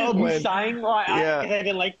 Oh, me sighing? Well, yeah. I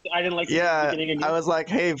didn't like Yeah, the beginning. I was like,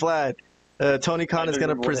 hey, Vlad, Tony Khan is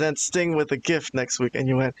going to present Sting with a gift next week. And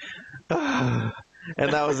you went, ah.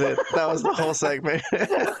 And that was it. That was the whole segment.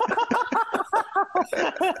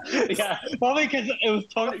 Yeah, probably because it was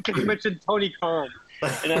Tony, because you mentioned Tony Khan.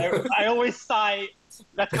 And I always sigh.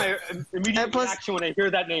 That's my immediate reaction when I hear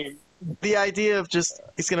that name. The idea of just,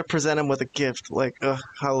 he's going to present him with a gift. Like,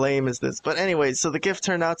 how lame is this? But anyway, so the gift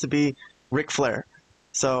turned out to be Ric Flair.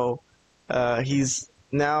 So he's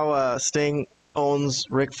now, Sting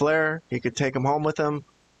owns Ric Flair. He could take him home with him,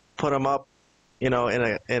 put him up, in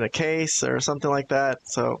a case or something like that.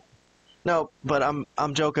 So, no, but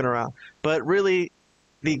I'm joking around. But really,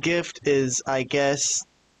 the gift is, I guess,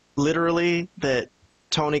 literally that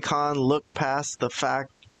Tony Khan looked past the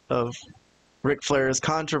fact of Ric Flair's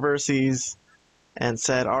controversies and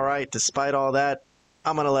said, all right, despite all that,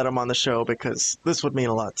 I'm going to let him on the show because this would mean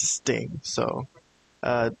a lot to Sting. So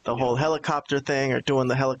the whole helicopter thing, or doing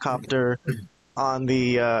the helicopter on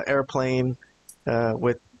the airplane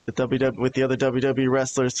with the other WWE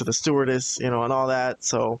wrestlers to the stewardess, and all that.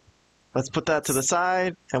 So let's put that to the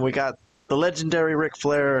side, and we got the legendary Ric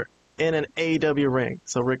Flair in an AEW ring.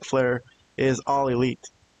 So Ric Flair is all elite.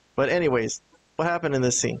 But anyways, what happened in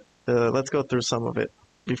this scene? Let's go through some of it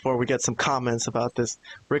before we get some comments about this.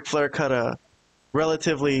 Ric Flair cut a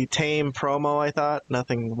relatively tame promo, I thought.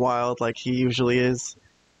 Nothing wild like he usually is.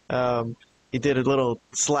 He did a little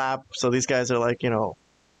slap, so these guys are like,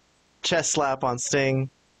 chest slap on Sting,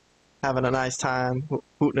 having a nice time,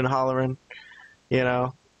 hooting and hollering.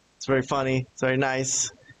 It's very funny. It's very nice.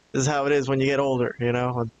 This is how it is when you get older,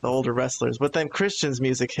 the older wrestlers. But then Christian's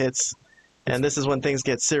music hits, and this is when things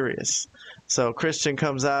get serious. So Christian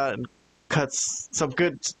comes out and cuts some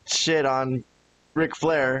good shit on Ric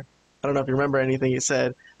Flair. I don't know if you remember anything he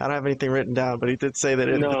said. I don't have anything written down, but he did say that.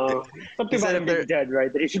 Something about him being dead,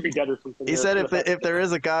 right? That he should be dead or something. He said if there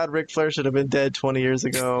is a God, Ric Flair should have been dead 20 years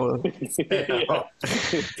ago.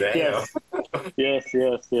 Damn. Yes.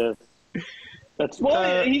 That's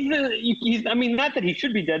he's. I mean, not that he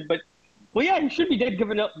should be dead, but he should be dead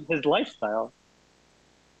given up his lifestyle.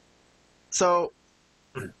 So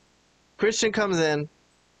Christian comes in,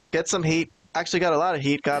 gets some heat. Actually, got a lot of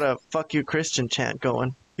heat. Got a "fuck you, Christian" chant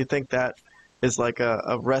going. You think that is like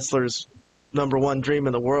a wrestler's #1 dream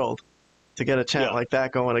in the world, to get a chant like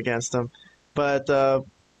that going against him. But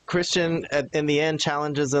Christian, in the end,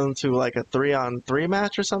 challenges him to like a 3-on-3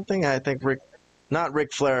 match or something. I think not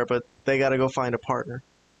Ric Flair, but they got to go find a partner.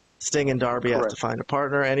 Sting and Darby have to find a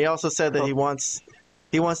partner. And he also said that he wants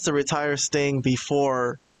to retire Sting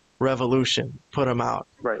before Revolution, put him out,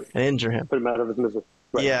 and injure him. Put him out of his misery.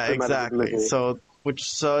 Right. Yeah, exactly. So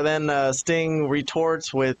then Sting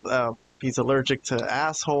retorts with he's allergic to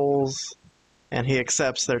assholes, and he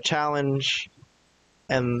accepts their challenge,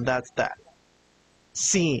 and that's that.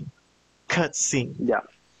 Cut scene. Yeah.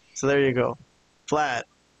 So there you go. Vlad,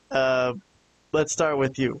 let's start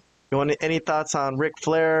with you. Any thoughts on Ric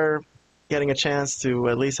Flair getting a chance to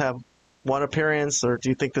at least have one appearance, or do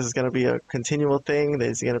you think this is going to be a continual thing?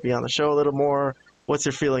 Is he going to be on the show a little more? What's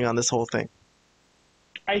your feeling on this whole thing?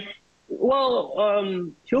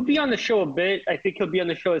 He'll be on the show a bit. I think he'll be on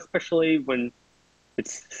the show especially when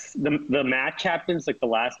it's the match happens, like the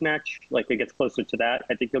last match, like it gets closer to that.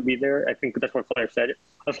 I think he'll be there. I think that's what Flair said.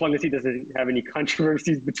 As long as he doesn't have any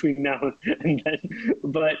controversies between now and then.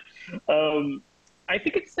 But I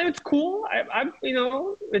think it's cool.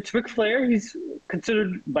 It's Ric Flair. He's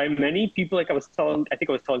considered by many people, I think I was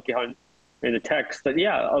telling Keon in the text that,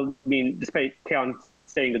 despite Keon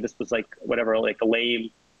saying that this was like a lame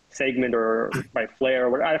segment or by Flair,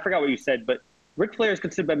 or I forgot what you said, but Ric Flair is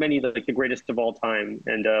considered by many like the greatest of all time.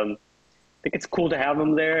 And I think it's cool to have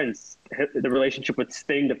him there, and the relationship with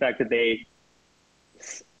Sting, the fact that they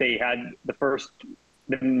had the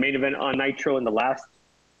main event on Nitro and the last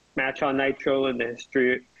match on Nitro in the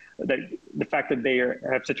history, the fact that they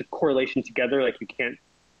have such a correlation together, like you can't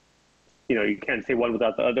say one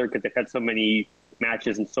without the other, because they've had so many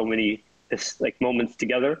matches and so many moments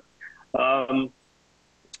together.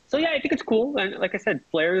 So I think it's cool, and like I said,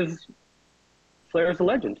 Flair is a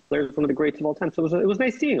legend. Flair is one of the greats of all time. So it was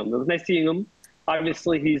nice seeing him.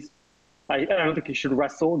 Obviously, he's I don't think he should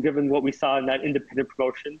wrestle, given what we saw in that independent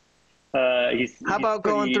promotion. How about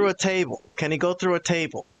going through a table? Can he go through a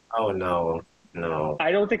table? Oh no, no.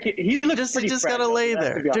 I don't think he looks pretty Just fragile, gotta lay to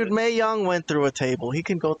there, be dude. honest. Mae Young went through a table. He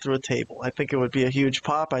can go through a table. I think it would be a huge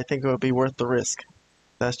pop. I think it would be worth the risk.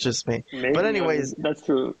 That's just me. Mae But Young, anyways, that's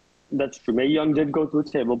true. That's true. Mae Young did go through a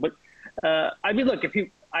table, but I mean, look,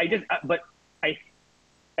 but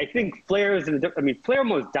I think Flair is Flair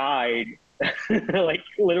almost died, like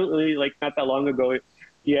literally, like not that long ago.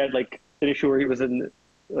 He had like an issue where he was in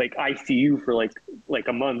like ICU for like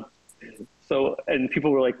a month. So, and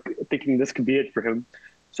people were like thinking this could be it for him.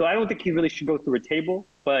 So I don't think he really should go through a table,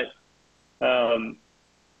 but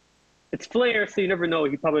it's Flair, so you never know.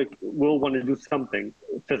 He probably will want to do something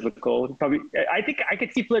physical. I think I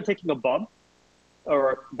could see Flair taking a bump,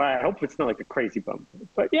 but I hope it's not like a crazy bump.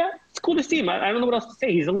 But yeah, it's cool to see him. I don't know what else to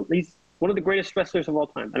say. He's one of the greatest wrestlers of all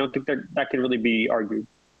time. I don't think that can really be argued.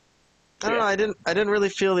 I don't know. I didn't really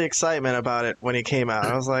feel the excitement about it when he came out.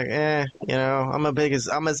 I was like,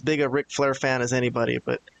 I'm as big a Ric Flair fan as anybody.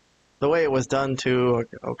 But the way it was done too,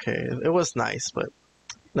 okay, it was nice, but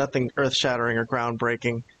nothing earth-shattering or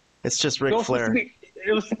groundbreaking. It's just Ric Flair.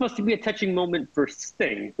 It was supposed to be a touching moment for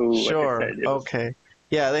Sting. Who, sure. like I said, okay.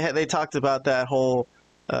 Yeah, they talked about that whole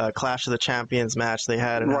Clash of the Champions match they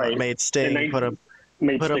had and how it made Sting put him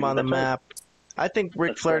on the map. Right. I think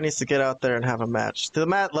Ric Flair needs to get out there and have a match. The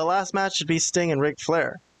last match should be Sting and Ric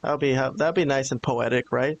Flair. That'd be nice and poetic,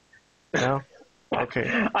 right? No?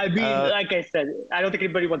 Okay. I mean, like I said, I don't think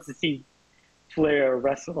anybody wants to see Flair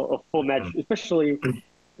wrestle a full match, especially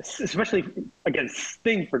against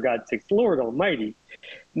Sting, for God's sakes. Lord Almighty.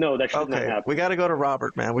 No, that should not happen. We got to go to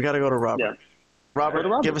Robert, man. We got to go to Robert. Yeah. Robert,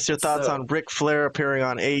 give us your thoughts on Ric Flair appearing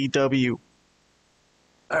on AEW.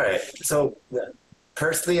 All right. So,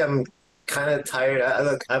 personally, I'm kind of tired.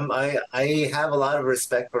 I have a lot of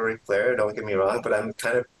respect for Ric Flair. Don't get me wrong, but I'm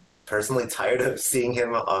kind of personally tired of seeing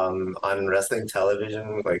him on wrestling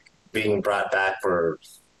television, like being brought back for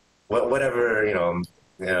whatever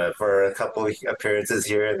for a couple of appearances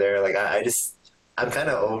here and there. Like I'm kind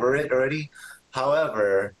of over it already.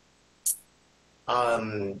 However,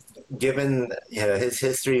 given his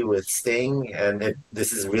history with Sting, and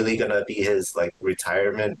this is really gonna be his like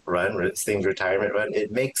Sting's retirement run,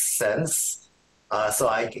 it makes sense. So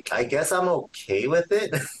I guess I'm okay with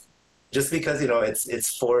it, just because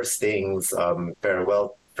it's for Sting's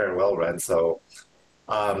farewell run. So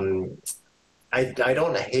I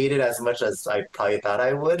don't hate it as much as I probably thought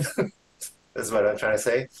I would. Is what I'm trying to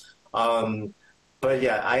say. But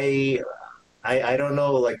yeah, I don't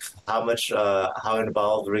know like how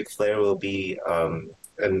involved Ric Flair will be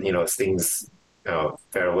in Sting's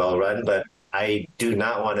farewell run, but I do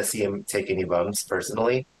not want to see him take any bumps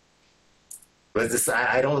personally. But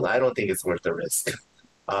I don't think it's worth the risk.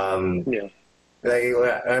 Yeah.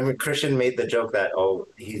 Like Christian made the joke that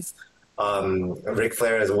he's Ric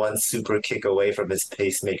Flair is one super kick away from his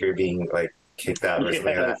pacemaker being like kicked out or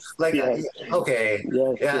something like that. Okay,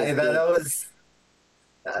 that was.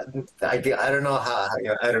 I don't know how.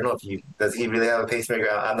 I don't know if does he really have a pacemaker?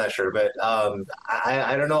 I'm not sure, but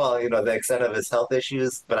I don't know. The extent of his health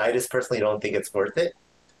issues, but I just personally don't think it's worth it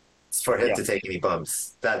for him to take any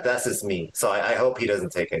bumps. That's just me. So I hope he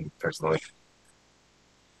doesn't take any personally.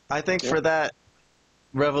 I think for that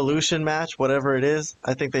Revolution match, whatever it is,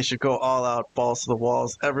 I think they should go all out, balls to the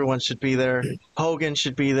walls. Everyone should be there. Hogan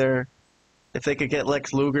should be there. If they could get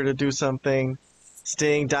Lex Luger to do something,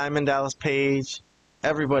 Sting, Diamond Dallas Page.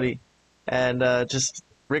 Everybody, and just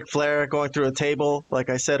Ric Flair going through a table, like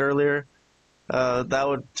I said earlier, that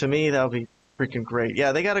would be freaking great.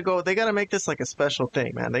 Yeah, they gotta make this like a special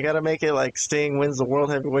thing, man. They gotta make it like Sting wins the World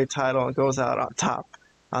Heavyweight title and goes out on top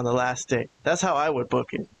on the last day. That's how I would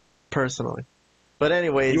book it, personally. But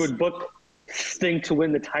anyways, you would book Sting to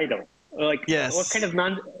win the title, like yes. What kind of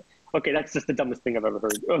Okay, that's just the dumbest thing I've ever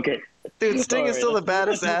heard. Okay. Dude, Sting is still the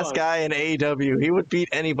baddest ass guy in AEW. He would beat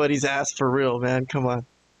anybody's ass for real, man. Come on.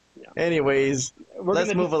 Yeah. Anyways,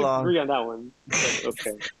 let's move along. Agree on that one.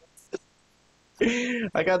 Okay.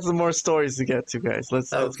 I got some more stories to get to, guys.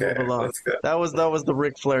 Let's move along. That was the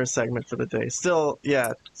Ric Flair segment for the day. Still,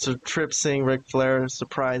 yeah, so Tripp seeing Ric Flair,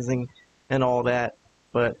 surprising and all that,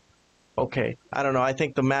 but okay, I don't know. I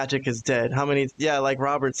think the magic is dead. Like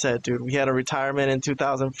Robert said, dude, we had a retirement in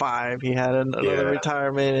 2005. He had another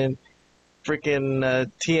retirement in freaking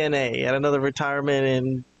TNA. He had another retirement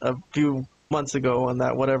in a few months ago on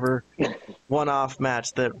that whatever one-off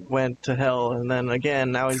match that went to hell. And then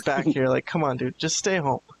again, now he's back here. Like, come on, dude, just stay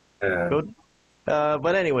home. Yeah.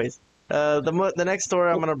 But anyways, the next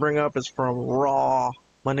story I'm going to bring up is from Raw,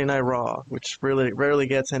 Monday Night Raw, which really rarely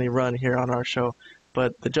gets any run here on our show.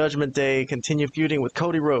 But the Judgment Day continued feuding with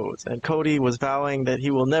Cody Rhodes, and Cody was vowing that he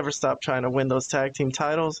will never stop trying to win those tag team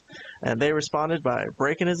titles, and they responded by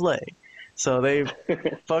breaking his leg. So they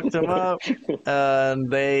fucked him up, and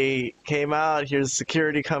they came out. Here's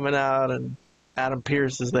security coming out, and Adam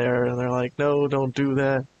Pearce is there, and they're like, "No, don't do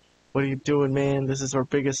that. What are you doing, man? This is our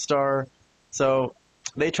biggest star." So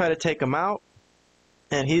they try to take him out,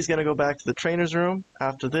 and he's going to go back to the trainer's room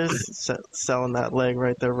after this, selling that leg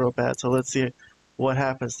right there real bad. So let's see what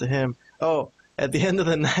happens to him. Oh, at the end of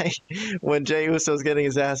the night, when Jey Uso's getting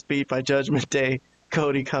his ass beat by Judgment Day,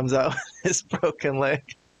 Cody comes out with his broken leg.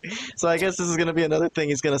 So I guess this is going to be another thing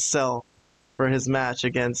he's going to sell for his match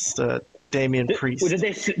against Damian Priest. Did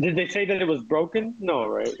they say that it was broken? No,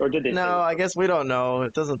 right? Or did they? No, I guess we don't know.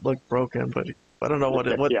 It doesn't look broken, but I don't know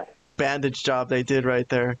what bandage job they did right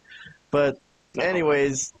there. But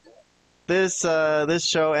anyways, this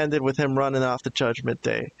show ended with him running off the Judgment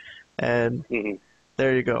Day, and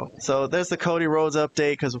there you go. So there's the Cody Rhodes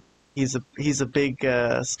update because he's a big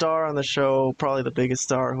star on the show, probably the biggest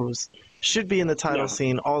star should be in the title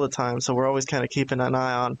scene all the time. So we're always kind of keeping an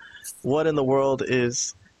eye on what in the world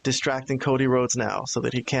is distracting Cody Rhodes now so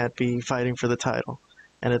that he can't be fighting for the title.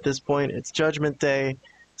 And at this point, it's Judgment Day.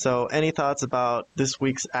 So any thoughts about this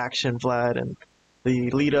week's action, Vlad, and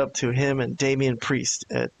the lead up to him and Damian Priest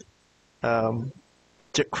at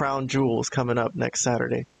Crown Jewels coming up next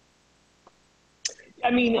Saturday?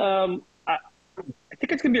 I mean, I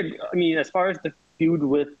think it's going to be, as far as the feud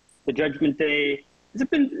with the Judgment Day, it's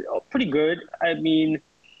been pretty good. I'm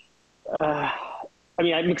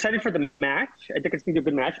excited for the match. I think it's going to be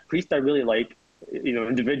a good match. Priest, I really like,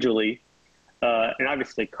 individually. And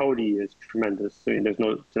obviously Cody is tremendous. I mean, there's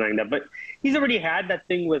no denying that. But he's already had that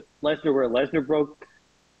thing with Lesnar where Lesnar broke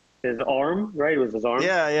his arm, right? It was his arm.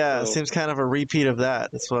 Yeah. So, it seems kind of a repeat of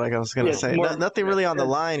that. That's what I was going to say. Nothing really on the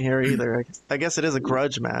line here either. I guess it is a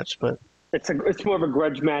grudge match, but it's more of a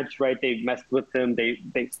grudge match, right? They messed with them. They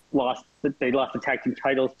lost the tag team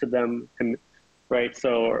titles to them, right?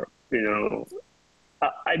 So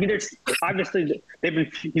there's obviously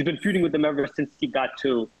he's been feuding with them ever since he got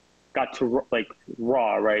to like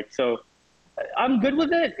Raw, right? So I'm good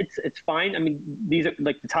with it. It's fine. I mean, these are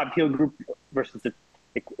like the top heel group versus the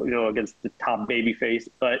against the top baby face,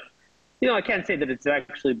 but I can't say that it's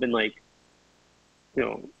actually been like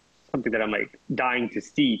something that I'm like dying to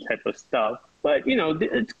see type of stuff. But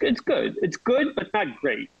it's good. It's good, but not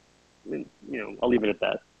great. I'll leave it at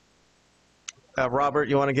that. Robert,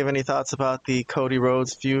 you want to give any thoughts about the Cody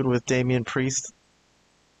Rhodes feud with Damian Priest?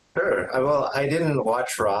 Sure. Well, I didn't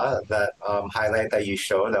watch Raw, that highlight that you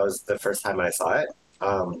showed. That was the first time I saw it.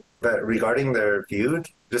 But regarding their feud,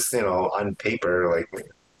 just on paper, like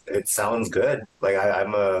it sounds good. Like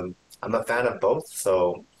I'm a fan of both,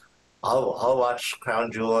 so I'll watch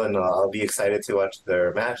Crown Jewel and I'll be excited to watch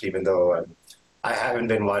their match, even though I haven't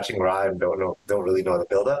been watching Raw and don't really know the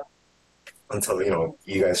build up until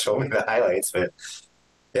you guys show me the highlights. But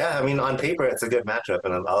yeah, I mean on paper it's a good matchup,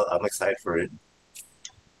 and I'm excited for it.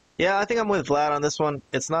 Yeah, I think I'm with Vlad on this one.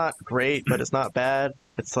 It's not great, but it's not bad.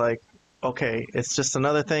 It's like, okay, it's just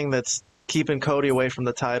another thing that's keeping Cody away from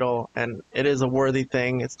the title, and it is a worthy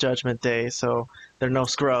thing. It's Judgment Day, so there are no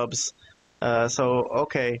scrubs.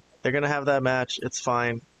 Okay, they're going to have that match. It's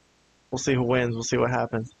fine. We'll see who wins. We'll see what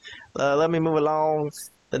happens. Let me move along.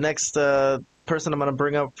 The next person I'm going to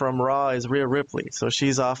bring up from Raw is Rhea Ripley. So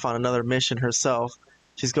she's off on another mission herself.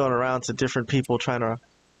 She's going around to different people trying to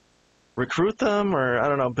recruit them or, I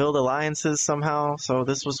don't know, build alliances somehow. So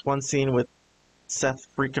this was one scene with Seth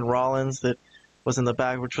freaking Rollins that was in the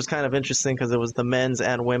back, which was kind of interesting because it was the men's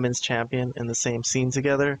and women's champion in the same scene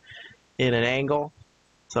together in an angle.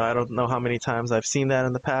 So I don't know how many times I've seen that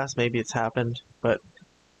in the past. Maybe it's happened, but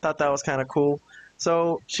thought that was kind of cool.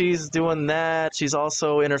 So she's doing that. She's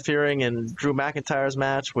also interfering in Drew McIntyre's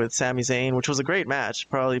match with Sami Zayn, which was a great match,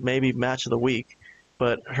 probably maybe match of the week.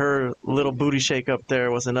 But her little booty shake up there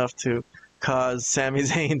was enough to cause Sami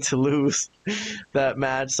Zayn to lose that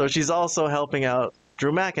match. So she's also helping out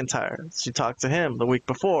Drew McIntyre. She talked to him the week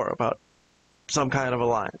before about some kind of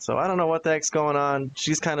alliance. So I don't know what the heck's going on.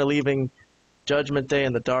 She's kind of leaving Judgment Day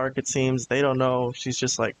in the dark, it seems. They don't know. She's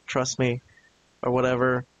just like, trust me, or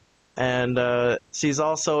whatever. And she's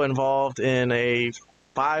also involved in a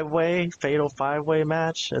fatal five-way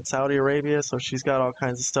match at Saudi Arabia. So she's got all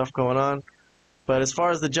kinds of stuff going on. But as far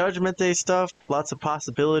as the Judgment Day stuff, lots of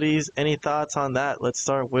possibilities. Any thoughts on that? Let's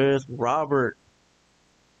start with Robert.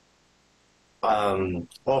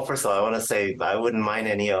 Well, first of all, I want to say I wouldn't mind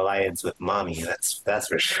any alliance with Mommy. That's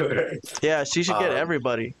for sure. Yeah, she should get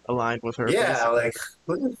everybody aligned with her. Yeah, basically.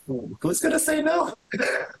 like who's gonna say no?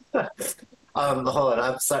 Hold on.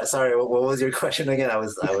 I'm sorry. What was your question again? I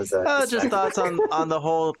was Just distracted. thoughts on the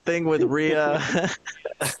whole thing with Rhea.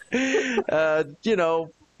 You know,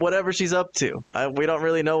 whatever she's up to. We don't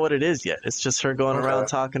really know what it is yet. It's just her going around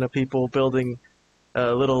Okay. talking to people, building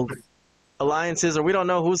little alliances, or we don't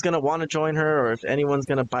know who's gonna want to join her, or if anyone's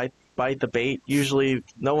gonna bite the bait. Usually,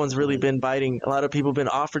 no one's really been biting. A lot of people have been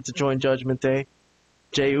offered to join Judgment Day.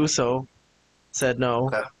 Jey Uso said no,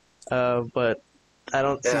 Okay. but I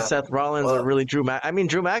don't see Yeah. Seth Rollins or Well, really I mean,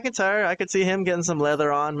 Drew McIntyre. I could see him getting some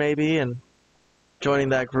leather on maybe and joining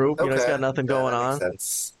that group. You know, he's okay. got nothing Yeah, going that makes on.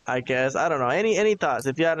 sense. I guess I don't know. Any thoughts?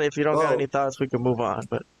 If you don't got any Well, thoughts, we can move on.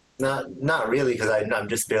 But not really because I'm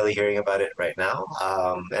just barely hearing about it right now.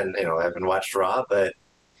 And I haven't watched Raw, but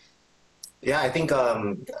yeah, I think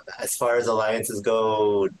as far as alliances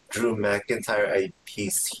go, Drew McIntyre,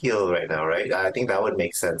 he's heel right now, right? I think that would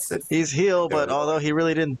make sense if he's heel, there but was although alliance. he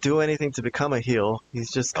really didn't do anything to become a heel,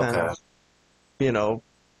 he's just kind Okay. of you know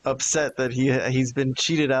upset that he's been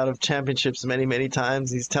cheated out of championships many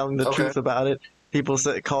times. He's telling the Okay. truth about it. People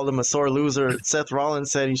called him a sore loser. Seth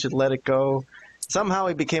Rollins said he should let it go. Somehow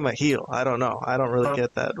he became a heel. I don't know. I don't really Huh.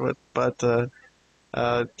 get that,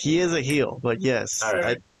 but he is a heel. But yes, All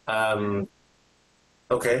right.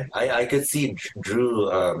 Okay. I could see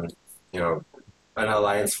Drew, you know, an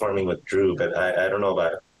alliance forming with Drew, but I don't know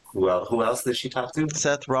about who else. Who else did she talk to? Seth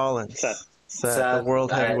Seth. Rollins, the Seth.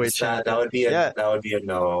 world heavyweight That champion. would be Yeah, a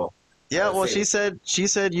no. I yeah. would Well, say she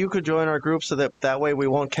said you could join our group so that way we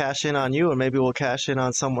won't cash in on you and maybe we'll cash in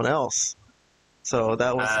on someone else. So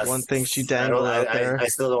that was one thing she I don't. dangled out I there.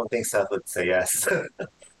 still don't think Seth would say yes. I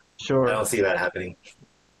Sure. don't see that happening.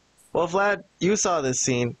 Well, Vlad, you saw this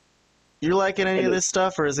scene. You liking any of this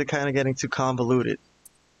stuff, or is it kind of getting too convoluted?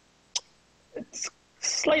 It's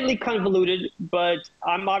slightly convoluted, but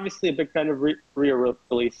I'm obviously a big fan of Rhea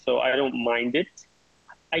Ripley, so I don't mind it.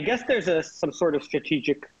 I guess there's some sort of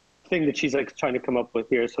strategic thing that she's like trying to come up with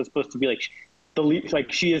here. So it's supposed to be like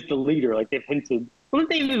like she is the leader. Like they've hinted. Well,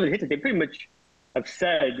 they even hinted. They pretty much have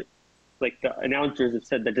said, like the announcers have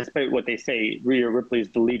said that despite what they say, Rhea Ripley is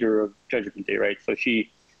the leader of Judgment Day, right? So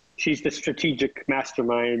she's the strategic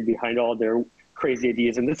mastermind behind all their crazy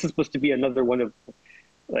ideas, and this is supposed to be another one of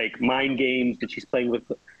like mind games that she's playing with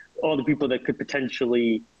all the people that could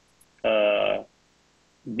potentially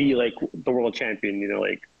be like the world champion.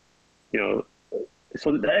 You know.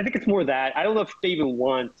 So I think it's more that. I don't know if they even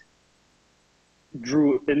want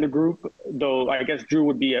Drew in the group, though. I guess Drew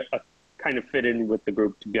would be a kind of fit in with the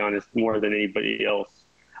group, to be honest, more than anybody else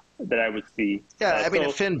that I would see. Yeah, I mean, So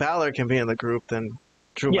if Finn Balor can be in the group, then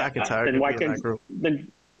Drew yeah, McIntyre then could why be in can that group.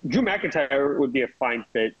 then Drew McIntyre would be a fine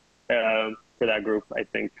fit for that group, I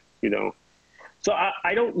think. So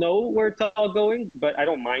I don't know where it's all going, but I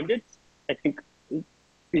don't mind it. I think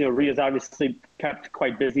Rhea's obviously kept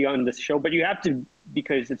quite busy on this show, but you have to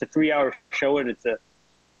because it's a 3-hour show and it's a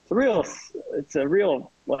real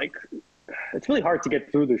like it's really hard to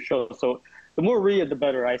get through the show. So the more Rhea, the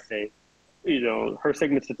better, I say. Her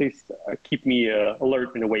segments at least keep me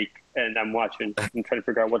alert and awake, and I'm watching and trying to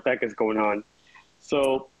figure out what the heck is going on.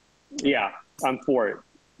 So, yeah, I'm for it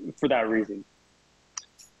for that reason.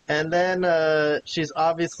 And then she's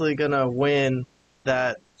obviously gonna win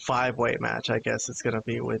that 5-way match. I guess it's gonna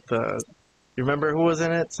be with you remember who was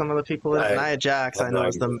in it? Some of the people in it. Nia Jax, I know,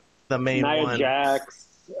 is the main Nia one. Jax,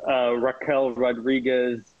 Raquel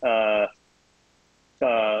Rodriguez,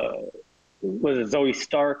 was it Zoe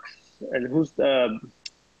Starks, and who's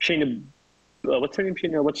Shayna? What's her name?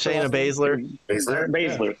 What's her Shayna last name? Baszler? Baszler.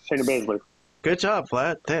 Baszler. Shayna Baszler. Good job,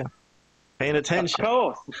 Vlad. Damn, paying attention.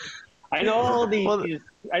 Oh, I know all these. Well,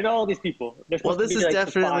 I know all these people. They're well, supposed this to be is like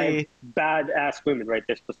definitely the 5 badass women, right?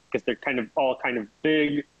 They're supposed because they're all kind of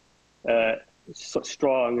big, so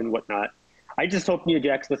strong and whatnot. I just hope Nia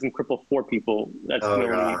Jax doesn't cripple 4 people. That's Oh my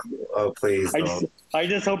God! only. Oh please don't. I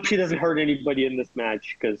just hope she doesn't hurt anybody in this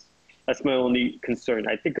match because that's my only concern.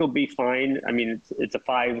 I think it'll be fine. I mean, it's a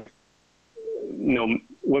 5,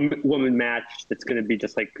 woman match that's going to be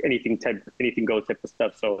just like anything goes type of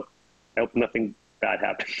stuff. So I hope nothing bad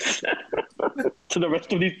happens to the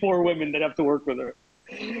rest of these 4 women that have to work with her.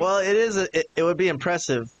 well, it would be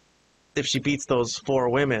impressive if she beats those 4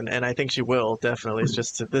 women, and I think she will definitely.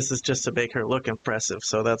 This is just to make her look impressive.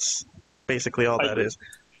 So that's basically all that is.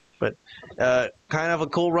 But kind of a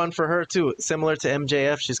cool run for her too. Similar to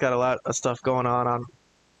MJF, she's got a lot of stuff going on a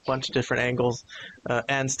bunch of different angles,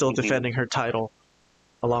 and still defending her title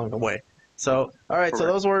along the way. So, all right. So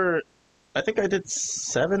those were, I think I did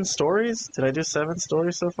 7 stories. Did I do 7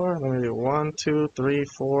 stories so far? Let me do 1, 2, 3,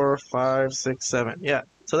 4, 5, 6, 7. Yeah.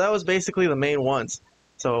 So that was basically the main ones.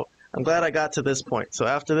 So I'm glad I got to this point. So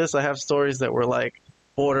after this, I have stories that were like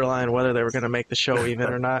borderline whether they were going to make the show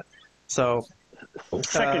even or not. So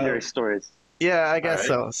Secondary stories. yeah, I guess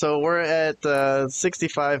All so. So we're at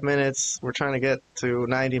 65 minutes. We're trying to get to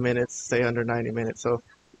 90 minutes, stay under 90 minutes. So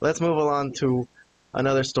let's move along to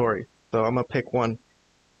another story. So I'm gonna pick one,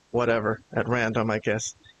 whatever, at random, I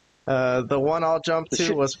guess. The one I'll jump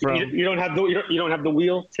to was from. You don't have the you don't have the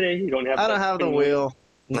wheel today. You don't have. I don't have the wheel.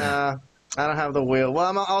 Nah, I don't have the wheel. Well,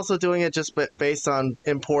 I'm also doing it just based on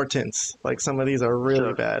importance. Like some of these are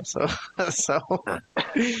really Sure. bad. So,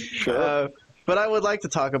 Sure. but I would like to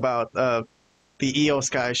talk about the Io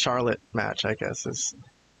Sky Charlotte match. I guess is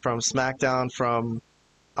from SmackDown from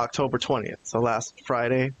October 20th. So last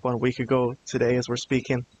Friday, 1 week ago today, as we're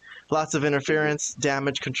speaking. Lots of interference,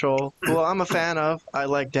 damage control. Well, I'm a fan of. I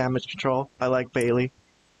like damage control. I like Bailey.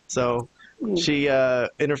 So she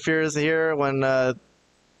interferes here when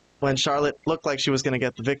Charlotte looked like she was going to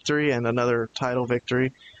get the victory and another title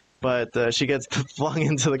victory. But she gets flung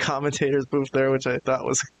into the commentator's booth there, which I thought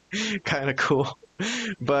was kind of cool.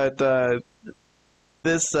 But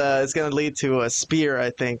this is going to lead to a spear,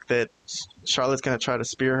 I think, that Charlotte's going to try to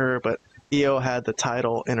spear her, but Io had the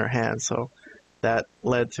title in her hand, so that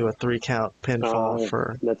led to a 3-count pinfall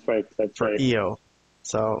for That's right. That's for right. Io.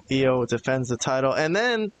 So Io defends the title, and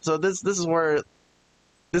then this is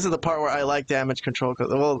the part where I like damage control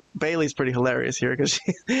because Bailey's pretty hilarious here because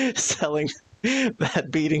she's selling that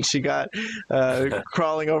beating she got,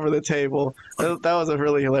 crawling over the table. That was a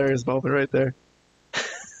really hilarious moment right there.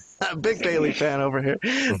 Big Bailey fan over here,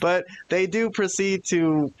 but they do proceed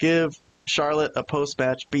to give Charlotte a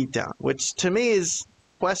post-match beatdown, which to me is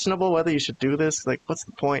questionable whether you should do this. Like, what's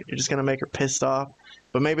the point? You're just gonna make her pissed off.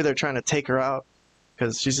 But maybe they're trying to take her out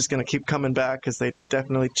because she's just gonna keep coming back because they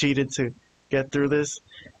definitely cheated to get through this.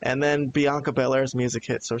 And then Bianca Belair's music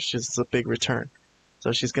hit, so she's a big return.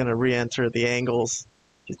 So she's gonna re-enter the angles.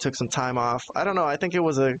 She took some time off. I don't know. I think it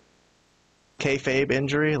was a kayfabe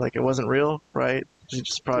injury, like it wasn't real, right? She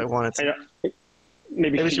just probably wanted to.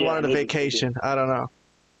 Maybe she wanted a vacation. I don't know.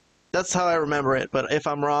 That's how I remember it. But if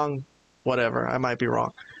I'm wrong, whatever. I might be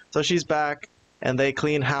wrong. So she's back, and they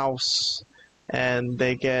clean house, and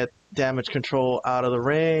they get damage control out of the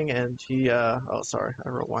ring, and he. Oh, sorry, I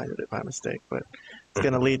rewinded it by mistake. But it's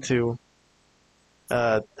gonna lead to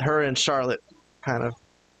her and Charlotte kind of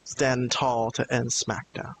standing tall to end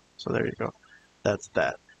SmackDown. So there you go. That's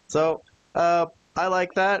that. So I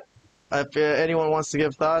like that. If anyone wants to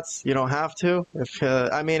give thoughts, you don't have to. If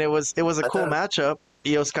I mean, it was a cool matchup.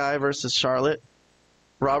 Io Sky versus Charlotte.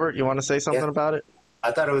 Robert, you want to say something about it?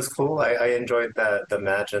 I thought it was cool. I enjoyed the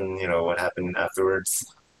match and what happened afterwards.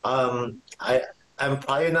 I'm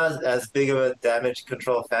probably not as big of a damage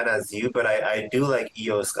control fan as you, but I do like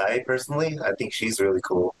Io Sky personally. I think she's really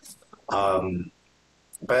cool. And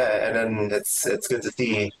then it's good to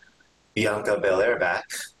see Bianca Belair back.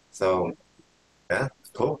 So yeah,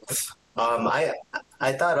 cool. I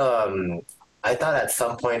thought at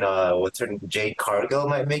some point Jade Cargill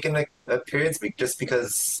might make an appearance just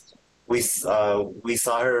because we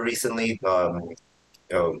saw her recently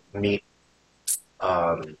meet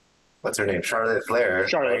what's her name, Charlotte Flair.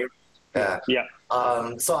 Charlotte. Right? Yeah.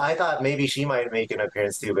 So I thought maybe she might make an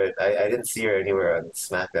appearance too, but I didn't see her anywhere on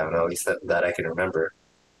SmackDown, at least that I can remember.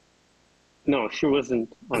 No, she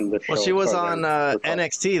wasn't on the show. Well, she was on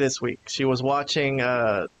NXT this week. She was watching.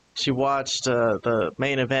 She watched the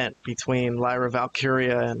main event between Lyra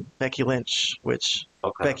Valkyria and Becky Lynch, which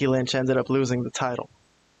Becky Lynch ended up losing the title.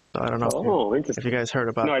 So I don't know if you guys heard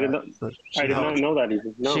about that. I did not. I did not know that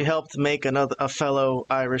even. No. She helped make a fellow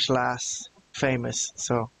Irish lass famous.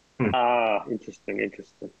 So. Interesting.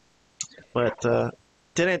 But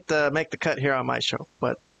didn't make the cut here on my show.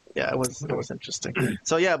 But yeah, it was interesting.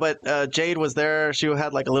 So yeah, but Jade was there. She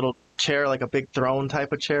had like a little chair, like a big throne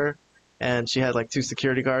type of chair. And she had like 2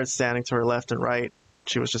 security guards standing to her left and right.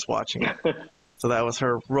 She was just watching it. So that was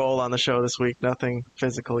her role on the show this week. Nothing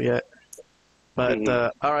physical yet. But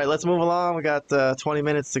all right, let's move along. We got 20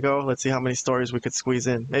 minutes to go. Let's see how many stories we could squeeze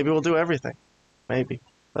in. Maybe we'll do everything. Maybe.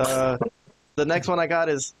 The next one I got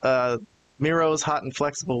is Miro's hot and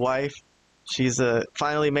flexible wife. She's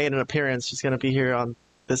finally made an appearance. She's going to be here on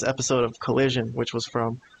this episode of Collision, which was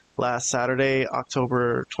from last Saturday,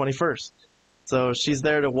 October 21st. So she's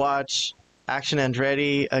there to watch Action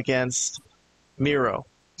Andretti against Miro.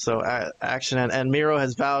 So Action and Miro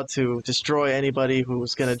has vowed to destroy anybody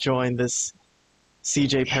who's going to join this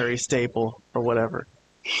CJ Perry stable or whatever.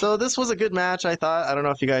 So this was a good match, I thought. I don't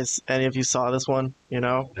know if any of you saw this one.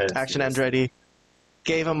 Action Andretti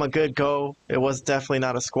gave him a good go. It was definitely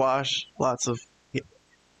not a squash.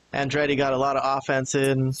 Andretti got a lot of offense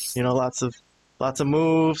in. Lots of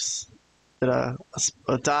moves. Did a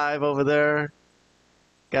dive over there.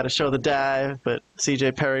 got to show the dive, but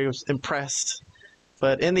CJ Perry was impressed.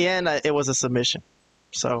 But in the end, it was a submission.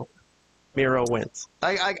 So Miro wins.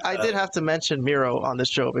 I did have to mention Miro on this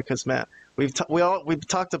show because, man, we've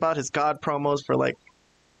talked about his God promos for like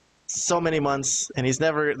so many months, and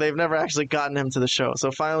they've never actually gotten him to the show.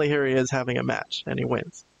 So finally, here he is having a match, and he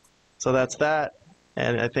wins. So that's that,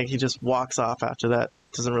 and I think he just walks off after that.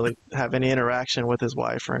 Doesn't really have any interaction with his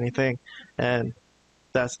wife or anything, and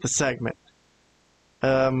that's the segment.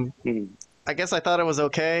 I guess I thought it was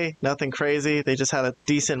okay. Nothing crazy. They just had a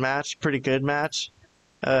decent match, pretty good match.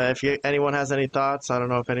 If anyone has any thoughts, I don't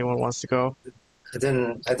know if anyone wants to go. I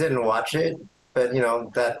didn't watch it, but you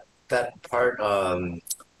know that part,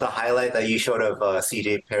 the highlight that you showed of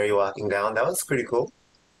CJ Perry walking down, that was pretty cool.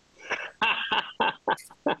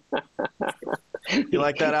 You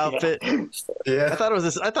like that outfit? Yeah. I thought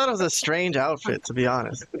it was a strange outfit, to be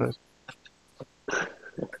honest. But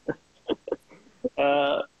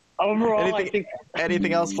overall, I think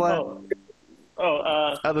anything else, Flat?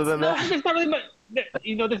 Other than that, there's not really much.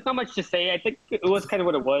 There's not much to say. I think it was kind of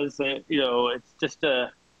what it was. It's just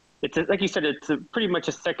like you said, it's pretty much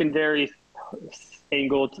a secondary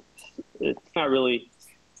angle. It's not really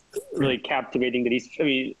captivating that he's. I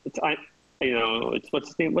mean, it's what's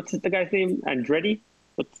his name? What's the guy's name? Andretti.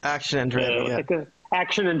 Action Andretti. Yeah. Like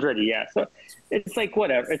Action Andretti. Yeah. So it's like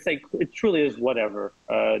whatever. It's like it truly is whatever.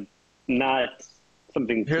 Not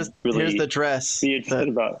something. Here's the dress. Be interested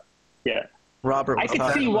about. Yeah. Robert. I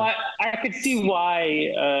could see why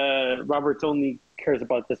Roberts only cares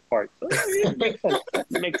about this part. So it makes sense.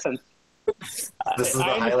 It makes sense. This is the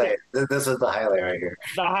highlight. This is the highlight right here.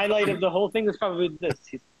 The highlight of the whole thing is probably this.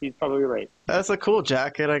 He's probably right. That's a cool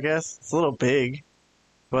jacket, I guess. It's a little big,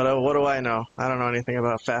 but what do I know? I don't know anything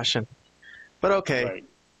about fashion. But okay, Right.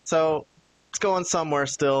 So it's going somewhere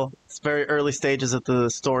still. It's very early stages of the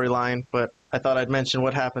storyline, but I thought I'd mention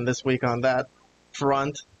what happened this week on that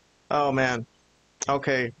front. Oh, man.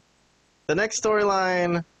 Okay. The next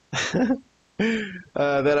storyline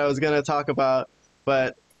that I was going to talk about,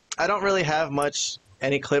 but I don't really have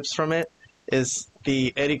any clips from it, is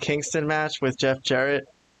the Eddie Kingston match with Jeff Jarrett.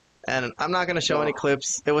 And I'm not going to show any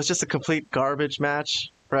clips. It was just a complete garbage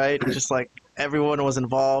match, right? Just like everyone was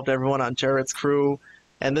involved, everyone on Jarrett's crew.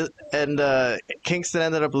 And Kingston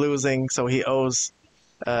ended up losing, so he owes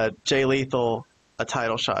Jay Lethal a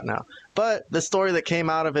title shot now. But the story that came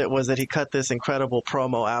out of it was that he cut this incredible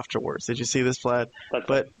promo afterwards. Did you see this, Vlad?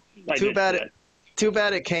 But too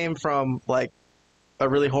bad it came from like a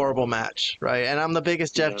really horrible match, right? And I'm the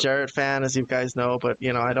biggest Jeff Jarrett fan, as you guys know, but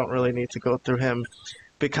I don't really need to go through him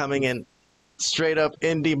becoming an straight up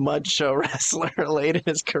indie mud show wrestler late in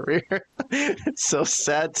his career. It's so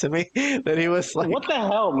sad to me that he was like, what the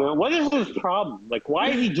hell, man? What is his problem? Like, why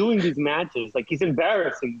is he doing these matches? Like, he's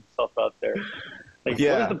embarrassing himself out there. Like,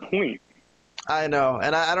 what is the point? I know,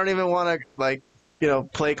 and I don't even want to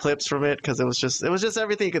play clips from it because it was just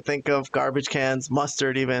everything you could think of, garbage cans,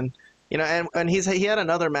 mustard, even, and he had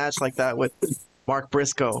another match like that with Mark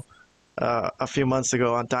Briscoe a few months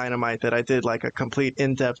ago on Dynamite that I did like a complete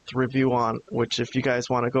in-depth review on, which if you guys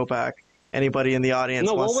want to go back, anybody in the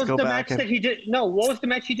audience wants to go back. What was the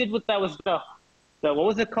match he did with that was the what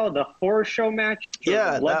was it called? The horror show match?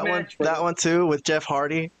 Yeah, that one too with Jeff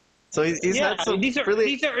Hardy. So he's had some these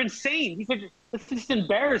are insane. This is just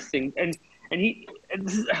embarrassing. And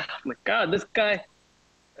this is, oh my God, this guy.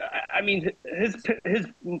 I mean,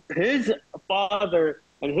 his father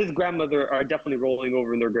and his grandmother are definitely rolling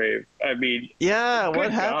over in their grave. I mean, yeah,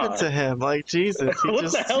 what happened to him? Like, Jesus,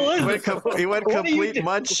 the hell is he went complete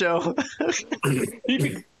mud show.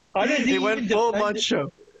 He went full mud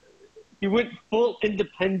show. He went full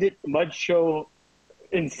independent mud show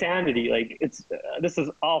insanity. Like, this is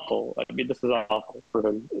awful. I mean, this is awful for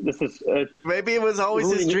him. This is maybe it was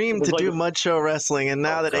always his dream to do mud show wrestling, and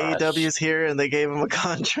now that AEW is here and they gave him a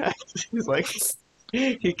contract, he's like,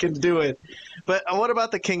 he can do it. But what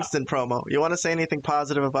about the Kingston promo? You want to say anything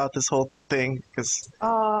positive about this whole thing? Because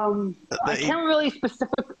I can't really specific.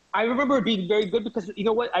 I remember it being very good because you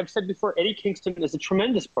know what I've said before. Eddie Kingston is a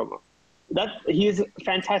tremendous promo. He is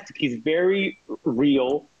fantastic. He's very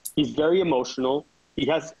real. He's very emotional.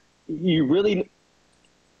 He really,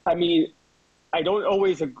 I mean, I don't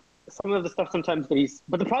always, some of the stuff sometimes that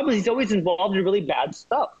but the problem is he's always involved in really bad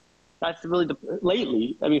stuff. That's really,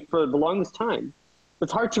 lately, I mean, for the longest time.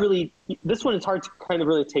 It's hard to really, this one is hard to kind of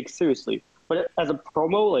really take seriously. But as a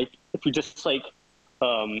promo, like, if you're just like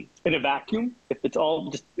in a vacuum, if it's all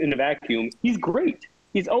just in a vacuum, he's great.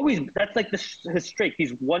 He's always, that's like his strength.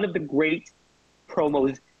 He's one of the great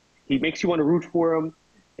promos. He makes you want to root for him.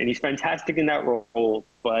 And he's fantastic in that role,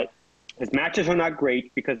 but his matches are not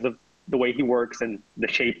great because of the way he works and the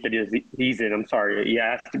shape that he's in. I'm sorry,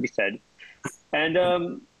 yeah, it has to be said.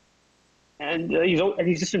 And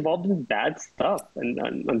he's just involved in bad stuff, and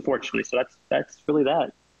unfortunately, so that's really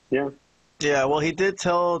that. Yeah. Yeah, well, he did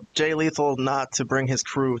tell Jay Lethal not to bring his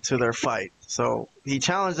crew to their fight. So he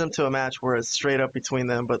challenged them to a match where it's straight up between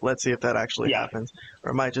them, but let's see if that actually happens.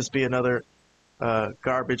 Or it might just be another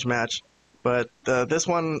garbage match. But this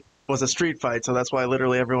one was a street fight, so that's why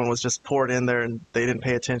literally everyone was just poured in there and they didn't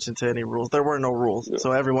pay attention to any rules. There were no rules,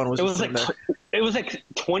 so everyone was just in there. It was like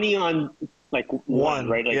 20 on like one,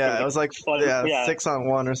 right? Like, yeah, it was like 6 on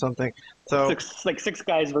 1 or something. So six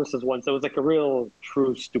guys versus one. So it was like a real,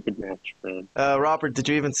 true, stupid match, man. Robert, did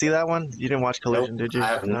you even see that one? You didn't watch Collision, Nope. did you?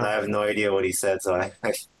 I have no idea what he said, so I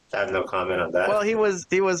have no comment on that. Well, he was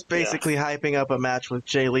basically hyping up a match with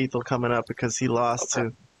Jay Lethal coming up because he lost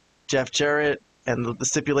to Jeff Jarrett, and the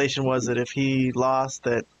stipulation was that if he lost,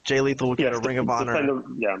 that Jay Lethal would get a Ring of Honor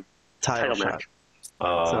title shot. match.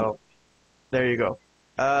 So there you go.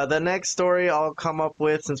 The next story I'll come up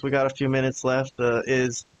with, since we got a few minutes left,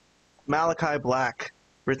 is Malachi Black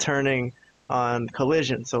returning on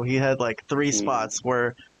Collision. So he had like 3 spots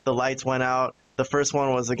where the lights went out. The first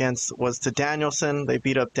one was to Danielson. They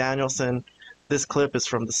beat up Danielson. This clip is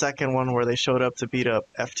from the second one where they showed up to beat up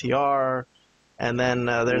FTR. And then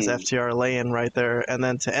there's FTR laying right there. And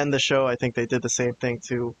then to end the show, I think they did the same thing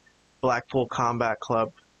to Blackpool Combat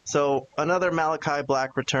Club. So another Malachi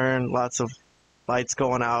Black return, lots of lights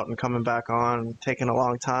going out and coming back on, taking a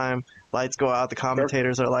long time. Lights go out, the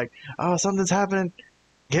commentators are like, oh, something's happening.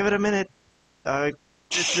 Give it a minute.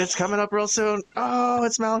 It's coming up real soon. Oh,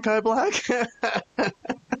 it's Malachi Black.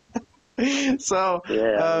 So,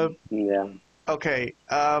 okay.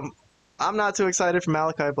 I'm not too excited for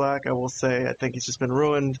Malachi Black, I will say. I think he's just been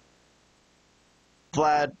ruined.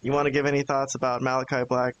 Vlad, you want to give any thoughts about Malachi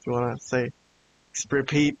Black? Do you want to say,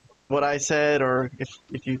 repeat what I said, or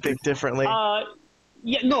if you think differently?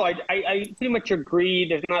 Yeah, no, I pretty much agree.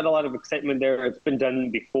 There's not a lot of excitement there. It's been done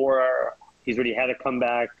before. He's already had a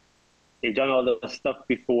comeback. They've done all the stuff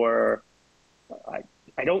before. I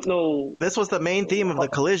don't know. This was the main theme of the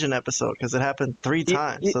Collision episode because it happened 3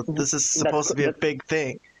 times. So this is supposed to be a big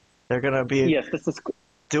thing. They're gonna be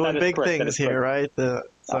doing big things here, right?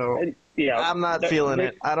 I'm not feeling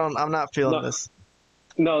it. I'm not feeling this.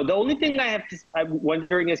 No, the only thing I'm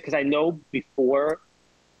wondering is because I know before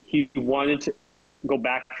he wanted to go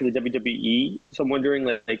back to the WWE, so I'm wondering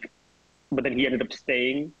but then he ended up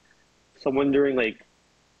staying. So I'm wondering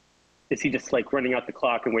is he just running out the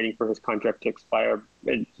clock and waiting for his contract to expire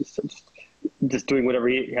and just doing whatever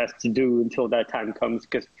he has to do until that time comes?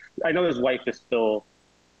 Because I know his wife is still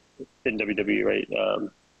in WWE, right?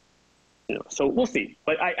 So we'll see.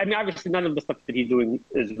 But I mean, obviously, none of the stuff that he's doing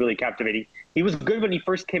is really captivating. He was good when he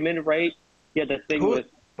first came in, right? He had that thing with.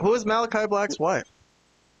 Who is Malachi Black's wife?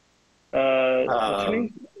 What's her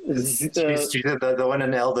name? She's the one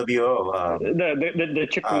in LWO. The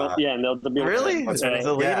chick from in LWO. Really?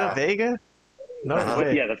 Zelina Vega? No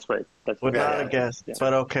way. Yeah, that's right. Would not have guessed,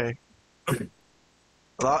 but okay.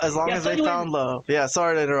 As long as they found love. Yeah,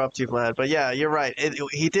 sorry to interrupt you, Vlad. But yeah, you're right.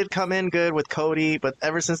 He did come in good with Cody, but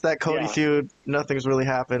ever since that Cody feud, nothing's really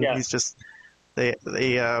happened. Yeah. He's just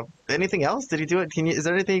anything else? Did he do it? Is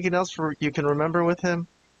there anything else you can remember with him?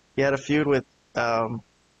 He had a feud with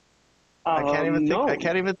I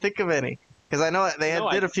can't even think of any. Because I know they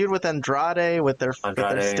did a feud with Andrade with their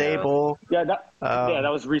stable. Yeah,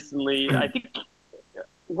 that was recently. I think.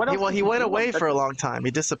 He went away for a long time.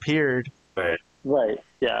 He disappeared. Right.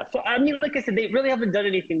 Yeah. So I mean, like I said, they really haven't done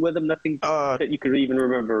anything with him. Nothing that you could even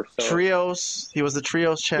remember. So. Trios. He was the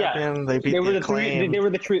Trios champion. Yeah. They beat the Acclaim. They were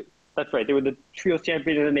the Trios. That's right. They were the Trios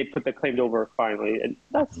champion, and then they put the Acclaimed over finally. And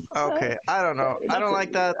that's okay. I don't know. I don't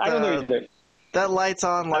like that. I don't know either. That lights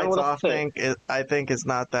on, lights off thing, I think is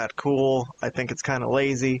not that cool. I think it's kind of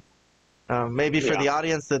lazy. Maybe for the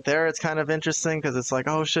audience it's kind of interesting because it's like,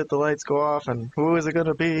 oh shit, the lights go off, and who is it going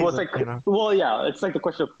to be? Well, it's like the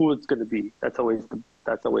question of who it's going to be. That's always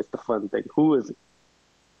the fun thing. Who is it?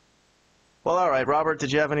 Well, all right, Robert,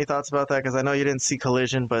 did you have any thoughts about that? Because I know you didn't see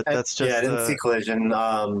Collision, but that's just I didn't see Collision.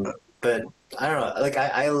 But I don't know.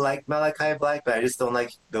 I like Malachi Black, but I just don't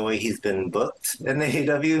like the way he's been booked in the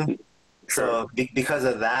AEW. So because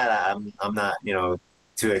of that, I'm not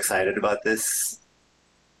too excited about this.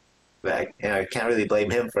 But I can't really blame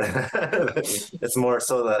him for that. It's more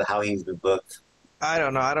so how he's been booked. I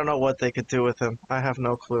don't know. I don't know what they could do with him. I have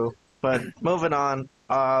no clue. But moving on,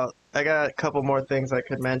 I got a couple more things I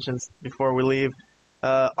could mention before we leave.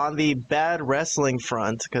 On the bad wrestling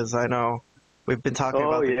front, because I know we've been talking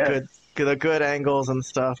about the good angles and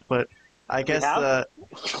stuff, but I guess have?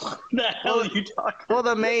 The hell are you talking? well,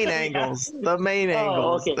 the main Yeah. angles. The main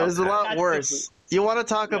angles. okay. There's a lot That's worse. different. You want to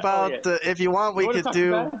talk Yeah, about yeah. if you want, we You wanna could talk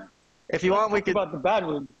do. bad? If you want, we Talk could. about the bad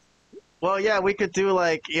ones. Well, yeah, we could do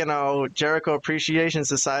like Jericho Appreciation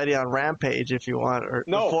Society on Rampage if you want, or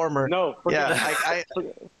the No, former. no. Yeah, forget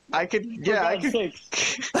I could. For Yeah, I God's could.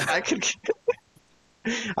 sakes. I could.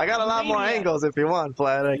 I got a lot more Maniac. angles if you want,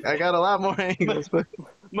 Vlad. I got a lot more angles, but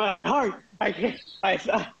My heart. I'm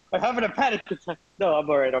having a panic attack. No, I'm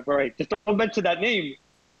all right. I'm all right. Just don't mention that name.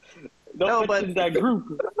 Don't No, mention that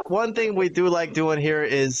group. one thing we do like doing here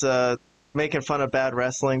is making fun of bad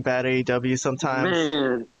wrestling, bad AEW sometimes.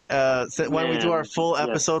 Man. When we do our full yes.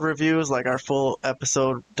 episode reviews, like our full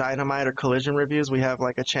episode Dynamite or Collision reviews, we have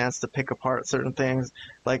like a chance to pick apart certain things.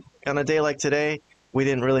 Like on a day like today, we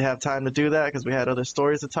didn't really have time to do that because we had other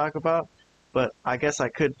stories to talk about. But I guess I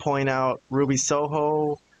could point out Ruby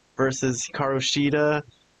Soho versus Hikaru Shida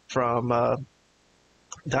from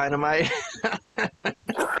Dynamite.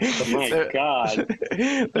 Oh my God.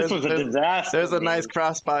 This was a disaster. There's a nice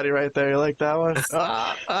crossbody right there. You like that one?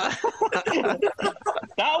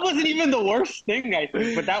 That wasn't even the worst thing, I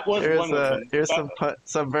think, but that was one of them. Here's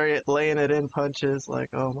some very laying it in punches. Like,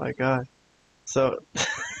 oh my God. So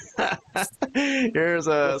here's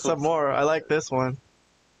some more. I like this one.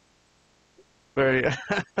 Very.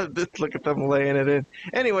 Just look at them laying it in.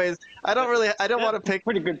 Anyways, I don't want to pick.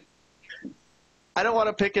 Pretty good. I don't want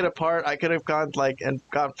to pick it apart. I could have gone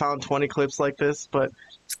found 20 clips like this, but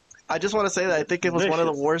I just want to say that I think it was one of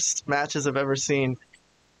the worst matches I've ever seen.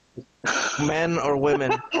 Men or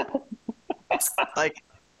women. Like,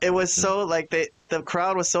 it was so, like, the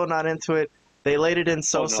crowd was so not into it. They laid it in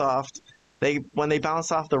so soft. When they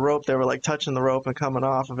bounced off the rope, they were, like, touching the rope and coming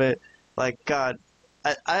off of it. Like, God,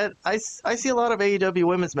 I see a lot of AEW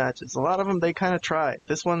women's matches. A lot of them, they kind of try.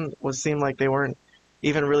 This one seemed like they weren't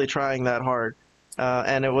even really trying that hard.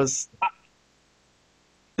 And it was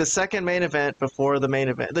the second main event before the main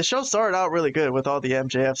event. The show started out really good with all the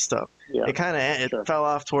MJF stuff. Yeah, it kind of sure. fell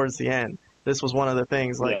off towards the end. This was one of the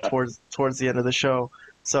things, like towards the end of the show.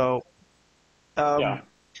 So,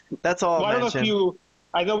 that's all. Well, I don't mention. know if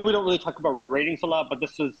I know we don't really talk about ratings a lot, but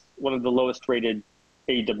this was one of the lowest rated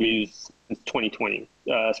AEWs since 2020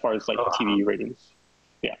 as far as like TV ratings.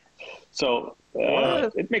 Yeah, so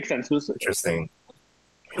it makes sense. It was Interesting.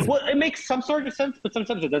 Well, it makes some sort of sense, but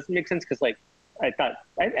sometimes it doesn't make sense because, like, I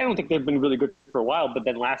don't think they've been really good for a while, but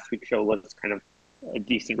then last week's show was kind of a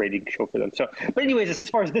decent rating show for them. So, but anyways, as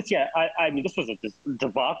far as this, I mean, this was a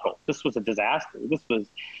debacle. This was a disaster. This was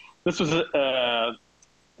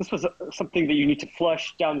something that you need to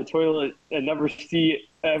flush down the toilet and never see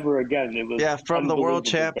ever again. It was from the world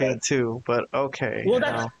champion bad. too, but okay.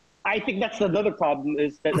 Well, I think that's another problem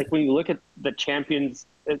is that, like, when you look at the champions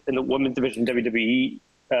in the women's division WWE,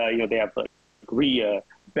 they have like Rhea,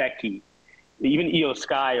 Becky, even Io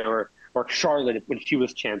Sky or Charlotte when she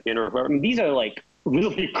was champion, or whoever. I mean, these are like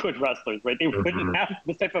really good wrestlers, right? They wouldn't have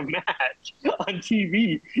this type of match on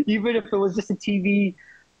TV, even if it was just a TV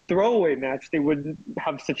throwaway match. They wouldn't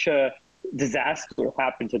have such a disaster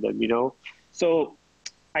happen to them, So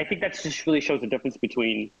I think that just really shows the difference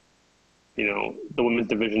between, the women's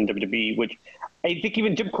division WWE, which I think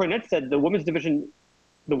even Jim Cornette said the women's division.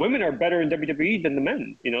 The women are better in WWE than the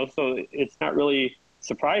men, so it's not really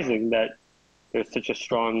surprising that there's such a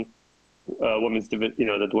strong women's division,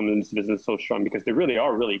 that the women's division is so strong because they really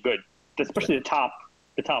are really good, especially the top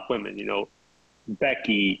women,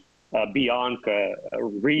 Becky, Bianca,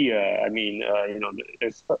 Rhea. I mean,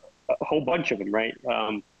 there's a whole bunch of them, right?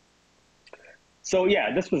 So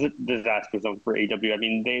yeah, this was a disaster zone for AEW. I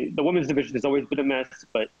mean, the women's division has always been a mess,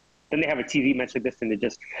 but then they have a TV match like this and they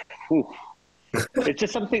just, it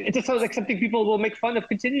just sounds like something people will make fun of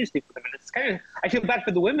continuously for them. And it's kind of, I feel bad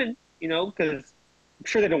for the women, because I'm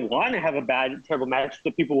sure they don't want to have a bad, terrible match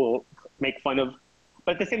that people will make fun of.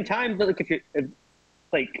 But at the same time,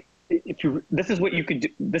 like, this is what you could do,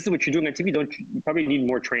 this is what you're doing on TV, you probably need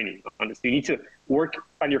more training, honestly. You need to work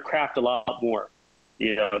on your craft a lot more.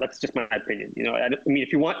 That's just my opinion. I mean,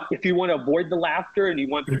 if you want to avoid the laughter and you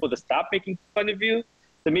want people to stop making fun of you,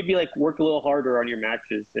 then maybe like work a little harder on your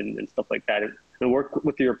matches and stuff like that, and work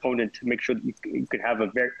with your opponent to make sure that you could have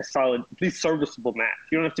a solid, at least serviceable match.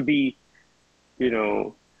 You don't have to be, I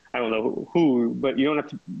don't know who, but you don't have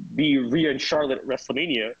to be Rhea and Charlotte at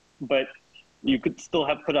WrestleMania, but you could still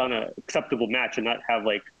have put on an acceptable match and not have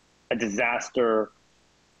like a disaster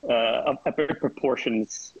of epic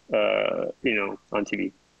proportions, on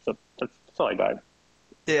TV. So that's all I got.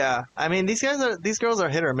 Yeah, I mean, these girls are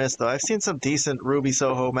hit or miss though. I've seen some decent Ruby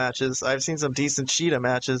Soho matches. I've seen some decent Shida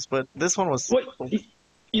matches, but this one was.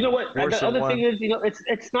 You know what? The other thing is,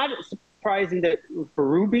 it's not surprising that for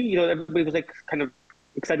Ruby, everybody was like kind of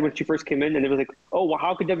excited when she first came in, and it was like, oh, well,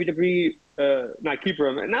 how could WWE not keep her?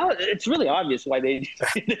 And now it's really obvious why they.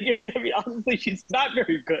 I mean, honestly, she's not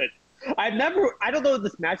very good. I don't know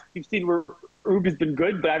this match you've seen where Ruby's been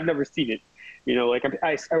good, but I've never seen it.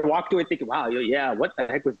 I walked away thinking, wow, yeah, what the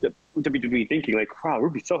heck was the WWE thinking? Like, wow,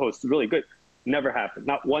 Ruby Soho is really good. Never happened,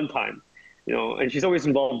 not one time. And she's always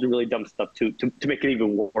involved in really dumb stuff to make it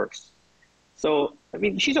even worse. So, I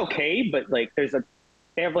mean, she's okay, but like,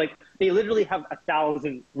 they literally have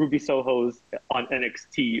 1,000 Ruby Sohos on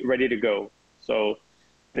NXT ready to go. So,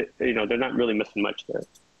 they're not really missing much there.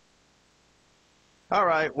 All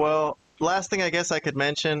right. Well, last thing I guess I could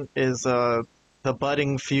mention is the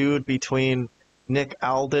budding feud between Nick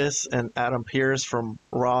Aldis and Adam Pearce from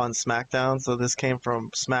Raw and SmackDown. So this came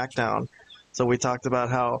from SmackDown. So we talked about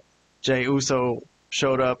how Jey Uso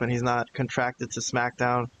showed up and he's not contracted to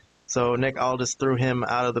SmackDown. So Nick Aldis threw him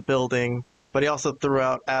out of the building, but he also threw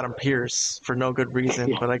out Adam Pearce for no good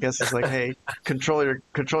reason. But I guess he's like, hey, control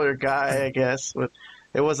your guy, I guess. But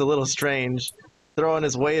it was a little strange. Throwing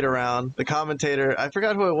his weight around. The commentator, I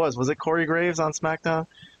forgot who it was. Was it Corey Graves on SmackDown?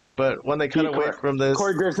 But when they cut away from this...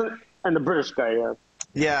 Corey Graves and the British guy, yeah.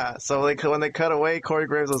 Yeah, so when they cut away, Corey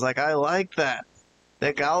Graves was like, I like that.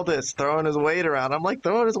 Nick Aldis throwing his weight around. I'm like,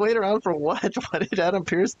 throwing his weight around for what? What did Adam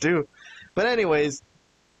Pearce do? But anyways,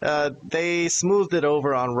 they smoothed it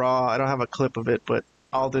over on Raw. I don't have a clip of it, but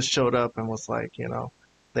Aldis showed up and was like,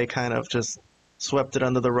 they kind of just swept it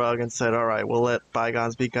under the rug and said, all right, we'll let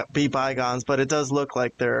bygones be bygones. But it does look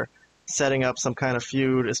like they're setting up some kind of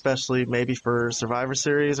feud, especially maybe for Survivor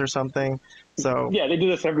Series or something. So yeah, they do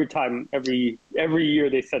this every time. Every year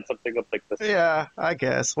they set something up like this. Yeah, I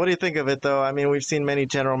guess. What do you think of it, though? I mean, we've seen many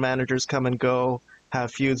general managers come and go,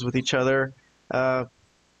 have feuds with each other.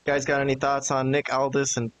 Guys got any thoughts on Nick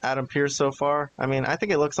Aldis and Adam Pearce so far? I mean, I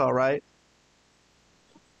think it looks all right.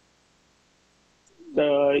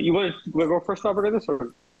 You want to go first, Robert, on this,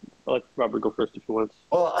 or I'll let Robert go first if he wants?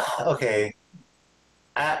 Well, okay.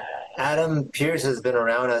 Adam Pearce has been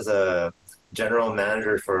around as a general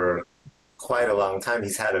manager for quite a long time.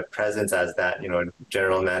 He's had a presence as that,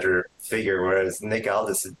 general manager figure, whereas Nick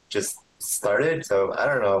Aldis just started. So I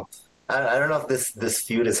don't know. I don't know if this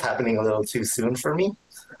feud is happening a little too soon for me.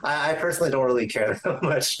 I personally don't really care that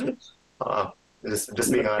much.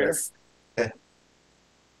 Just being honest.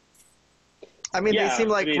 I mean, Yeah, they seem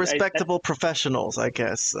like I mean, respectable professionals, I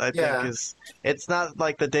guess. I Yeah. think it's not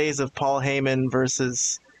like the days of Paul Heyman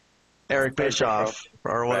versus Eric Bischoff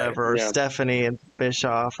or whatever, or yeah. Stephanie and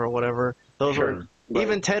Bischoff or whatever. Those Sure. were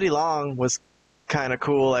even Teddy Long was kind of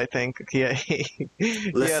cool. I think. Yeah,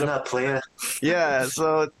 Listen up, player. yeah.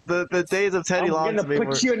 So the days of Teddy Long I'm to me gonna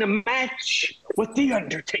were. put you in a match with the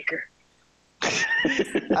Undertaker.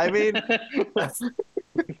 I mean,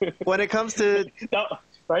 when it comes to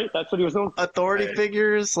Right? That's what he was doing. authority Right.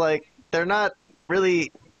 figures, like they're not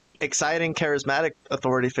really exciting, charismatic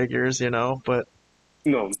authority figures, but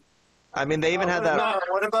No. I mean, they even had that. No,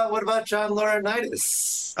 what about John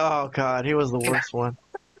Laurinaitis? Oh God, he was the worst one.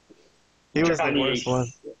 He was the Johnny worst Ace. one.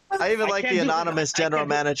 I even I like can't the do- anonymous I general can't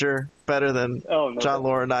do- manager better than Oh no. John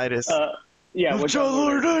Laurinaitis. Yeah. with John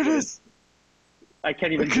Laurinaitis. I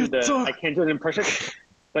can't even I do can't talk. I can't do an impression.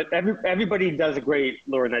 But everybody does a great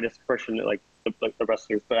Laurinaitis impression, like the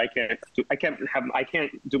wrestlers. But I can't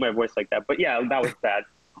do my voice like that. But yeah, that was bad.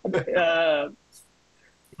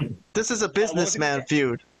 This is a businessman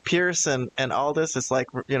feud. Pierce and Aldis, it's like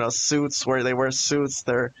suits where they wear suits.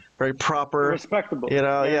 They're very proper. Respectable. Yeah,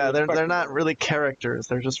 they're respectable. not really characters.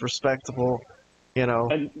 They're just respectable,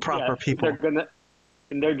 And, proper yeah, people.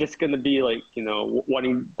 They're just gonna be like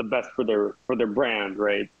wanting the best for their brand,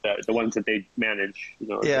 right? The ones that they manage,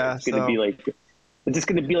 Yeah, It's gonna so- be like it's just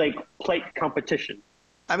gonna be like plate competition.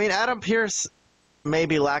 I mean, Adam Pearce,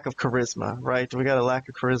 maybe lack of charisma, right? We got a lack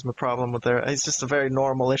of charisma problem with there. He's just a very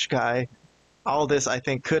normal-ish guy. Aldis, I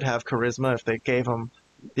think, could have charisma if they gave him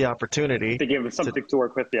the opportunity. They gave him something to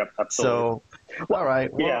work with. Yeah, absolutely. So, all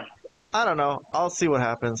right. Well, yeah. I don't know. I'll see what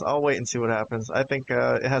happens. I'll wait and see what happens. I think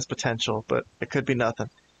it has potential, but it could be nothing.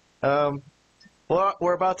 Well,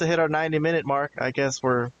 we're about to hit our 90-minute mark. I guess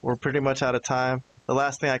we're pretty much out of time. The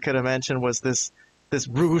last thing I could have mentioned was this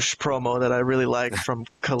Rouge promo that I really liked from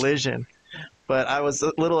Collision, but I was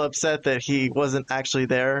a little upset that he wasn't actually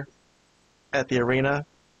there at the arena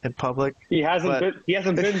in public. He hasn't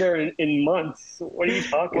been there in months. What are you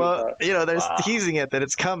talking Well, about? they're Wow. teasing it that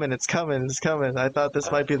it's coming. I thought this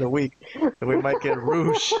might be the week that we might get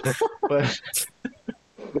Rouge, but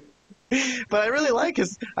I really like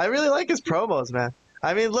his promos, man.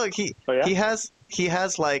 I mean, look, Oh, yeah? he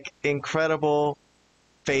has like incredible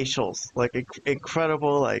facials, like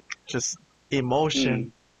incredible, like just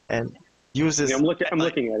emotion, and uses Yeah, I'm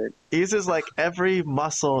looking at it. he uses like every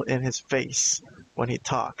muscle in his face when he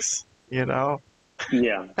talks. You know,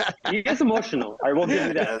 Yeah, he is emotional. I will give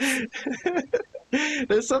you that.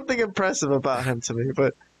 there's something impressive about him to me,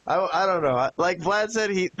 but. I don't know. Like Vlad said,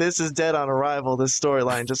 this is dead on arrival. This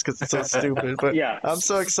storyline, just because it's so stupid. But Yeah. I'm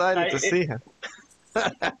so excited to see him.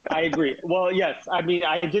 I agree. Well, yes. I mean,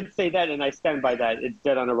 I did say that, and I stand by that. It's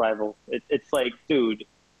dead on arrival. It's like, dude,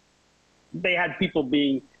 they had people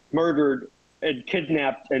being murdered and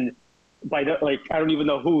kidnapped, and by the, like, I don't even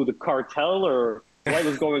know who, the cartel or what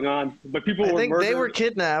was going on, but people I were think murdered. they were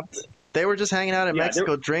kidnapped. They were just hanging out in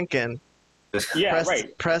Mexico drinking. Yeah,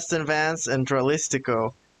 right. Preston Vance and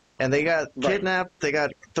Dralistico. And they got kidnapped. They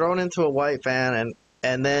got thrown into a white van,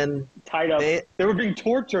 and then tied up. They were being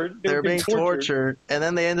tortured. They were being tortured, and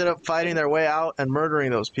then they ended up fighting their way out and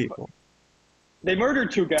murdering those people. They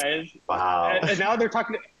murdered 2 guys. Wow. And now they're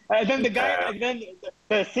talking. And then the guy, and then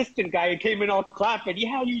the assistant guy came in all clapping.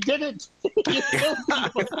 Yeah, you did it. You killed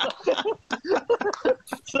people.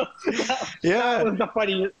 So that was the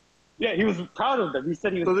funniest. Yeah, he was proud of them. He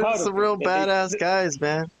said he was proud of them. These are some real badass guys,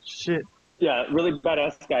 man. Shit. Yeah, really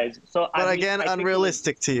badass guys. So, but again,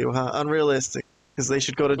 unrealistic to you, huh? Unrealistic, because they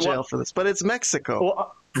should go to jail for this. But it's Mexico.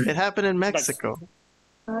 Well, it happened in Mexico.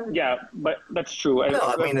 Yeah, but that's true. No,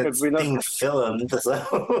 I mean it's being filmed.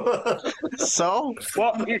 So,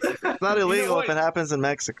 well, it's not illegal if it happens in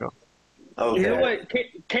Mexico. Okay. You know what?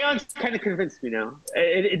 Kaon's kind of convinced me now.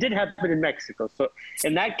 It did happen in Mexico. So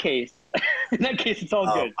in that case, it's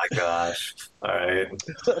all good. Oh my gosh! All right.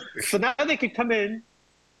 So now they can come in.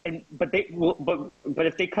 But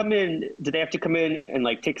if they come in, do they have to come in and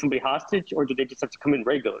like take somebody hostage, or do they just have to come in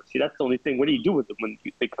regular? See, that's the only thing. What do you do with them when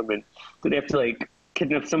they come in? Do they have to like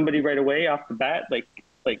kidnap somebody right away off the bat, like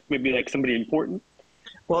maybe like somebody important?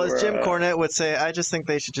 Well, as Jim Cornette would say, I just think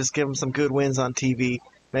they should just give them some good wins on TV,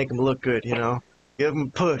 make them look good, you know, give them a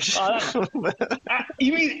push.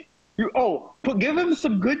 You mean give them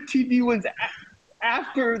some good TV wins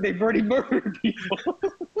after they've already murdered people?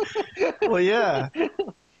 Well, yeah.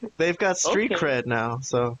 They've got street cred now,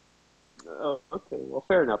 so. Oh, okay. Well,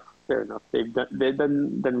 fair enough.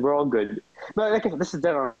 Then we're all good. But okay, this is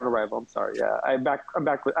dead on arrival. I'm sorry. Yeah, I'm back.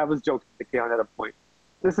 I was joking with Kaon at a point.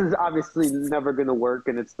 This is obviously never going to work,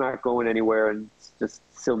 and it's not going anywhere, and it's just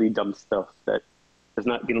silly, dumb stuff that is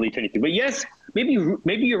not going to lead to anything. But yes, maybe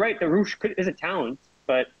you're right. The Rush is a talent,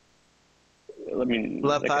 but I mean,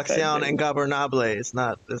 La Facción Ingobernable is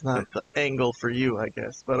not the angle for you, I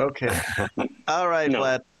guess. But okay. All right,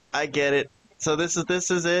 Vlad. I get it. So this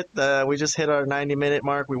is it. We just hit our 90-minute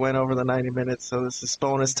mark. We went over the 90 minutes, so this is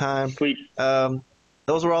bonus time. Sweet.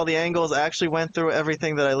 Those were all the angles. I actually went through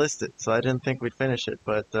everything that I listed, so I didn't think we'd finish it.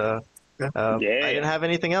 But I didn't have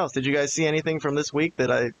anything else. Did you guys see anything from this week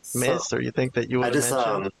that I missed, or you think that you would have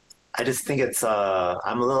mentioned? I just think it's.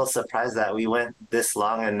 I'm a little surprised that we went this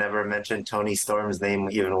long and never mentioned Toni Storm's name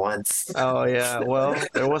even once. Oh yeah, well,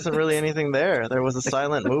 there wasn't really anything there. There was a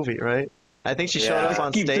silent movie, right? I think she showed up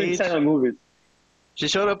on stage. Silent movies. She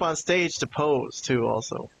showed up on stage to pose too,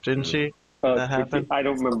 also, didn't she? That happened. I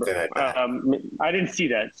don't remember. I didn't see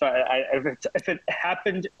that. So if it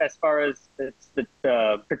happened as far as it's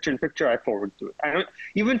the picture-in-picture, I forward to it.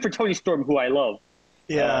 Even for Toni Storm, who I love.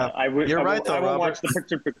 Yeah, you're right though, I won't Robert. watch the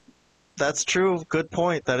picture-in-picture. That's true. Good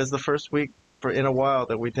point. That is the first week in a while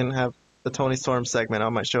that we didn't have the Toni Storm segment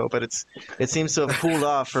on my show, but it seems to have cooled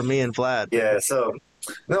off for me and Vlad. Yeah. So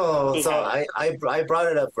I brought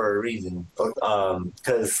it up for a reason,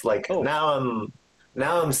 because now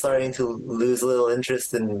I'm starting to lose a little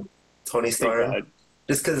interest in Toni Storm,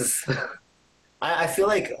 just because I feel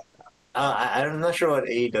like I'm not sure what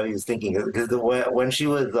AEW is thinking, because when she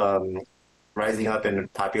was rising up in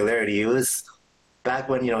popularity, it was back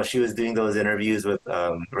when she was doing those interviews with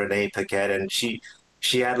Renee Paquette, and she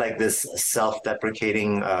had like this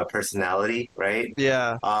self-deprecating personality, right?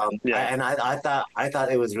 Yeah. And I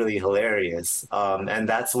thought it was really hilarious, and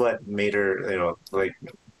that's what made her like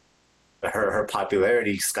her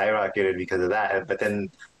popularity skyrocketed because of that. But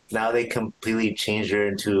then now they completely changed her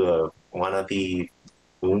into a wannabe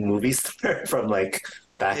movie star from like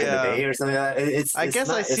back in the day or something like that. I guess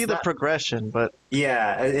I see the progression, but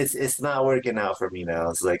it's not working out for me now.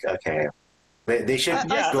 It's like, okay, they should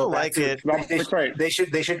go back to it.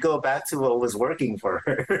 They should go back to what was working for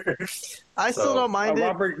her. I still don't mind it.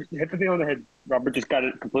 Robert hit the nail on the head. Robert just got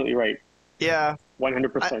it completely right. Yeah,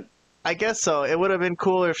 100%. I guess so. It would have been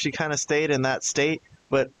cooler if she kind of stayed in that state,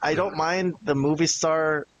 but I don't mind the movie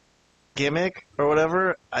star gimmick or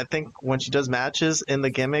whatever. I think when she does matches in the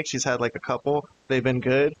gimmick, she's had like a couple. They've been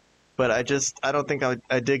good. but I don't think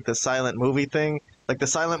I dig the silent movie thing. Like the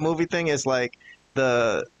silent movie thing is like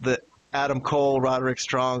the Adam Cole, Roderick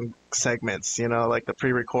Strong segments, like the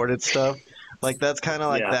pre-recorded stuff. Like that's kind of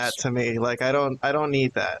like Yeah. that to me. Like I don't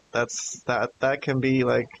need that. That can be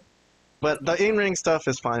like, but the in-ring stuff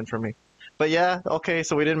is fine for me. But yeah, okay.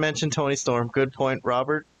 So we didn't mention Tony Storm. Good point,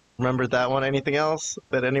 Robert. Remember that one. Anything else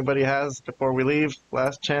that anybody has before we leave?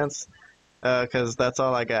 Last chance, because that's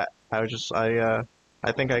all I got.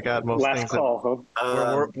 I think I got most Last things call, huh?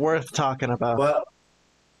 that were worth talking about. Well,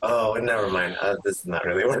 oh, never mind. This is not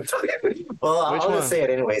really what I'm talking about. Well, Which I'll one? just say it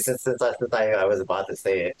anyway, since I was about to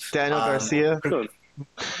say it. Daniel Garcia. Good.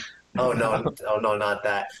 Oh no, not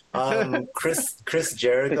that. Chris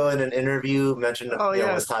Jericho in an interview mentioned, Oh,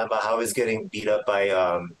 yeah. was talking about how he's getting beat up by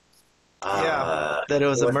Yeah, that it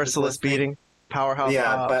was a what's- merciless what's his name? beating. Powerhouse Yeah,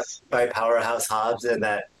 Hobbs. by Powerhouse Hobbs, and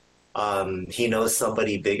that he knows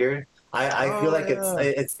somebody bigger. I feel like yeah.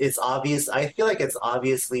 it's obvious. I feel like it's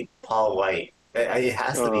obviously Paul White. It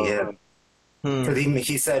has to be him. Hmm. Because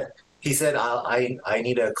he said I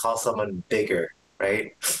need to call someone bigger,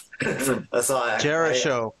 right? So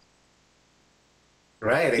Jericho.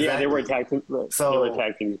 right, exactly. Yeah, they were attacking. So- they were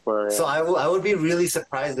attacking for. So I would be really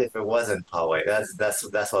surprised if it wasn't Paul White. That's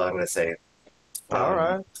what I'm gonna say. All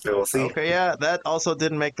right. So we'll see. Okay, yeah, that also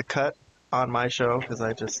didn't make the cut on my show because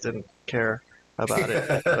I just didn't care about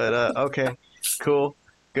it. But okay, cool.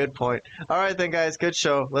 Good point. All right then, guys. Good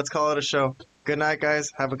show. Let's call it a show. Good night,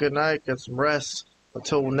 guys. Have a good night. Get some rest.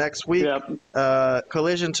 Until next week. Yep.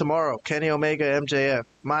 Collision tomorrow. Kenny Omega, MJF.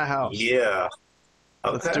 My house. Yeah.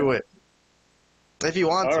 Let's Okay. do it. If you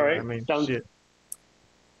want All to. right. I mean, Sounds- shit.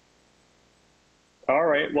 All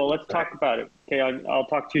right. Well, let's talk about it. Okay, I'll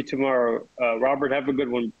talk to you tomorrow. Robert, have a good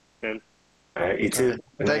one, man. All right. You too. Good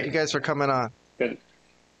Thank night. you guys for coming on. Good.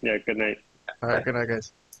 Yeah. Good night. All right. Good night,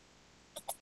 guys.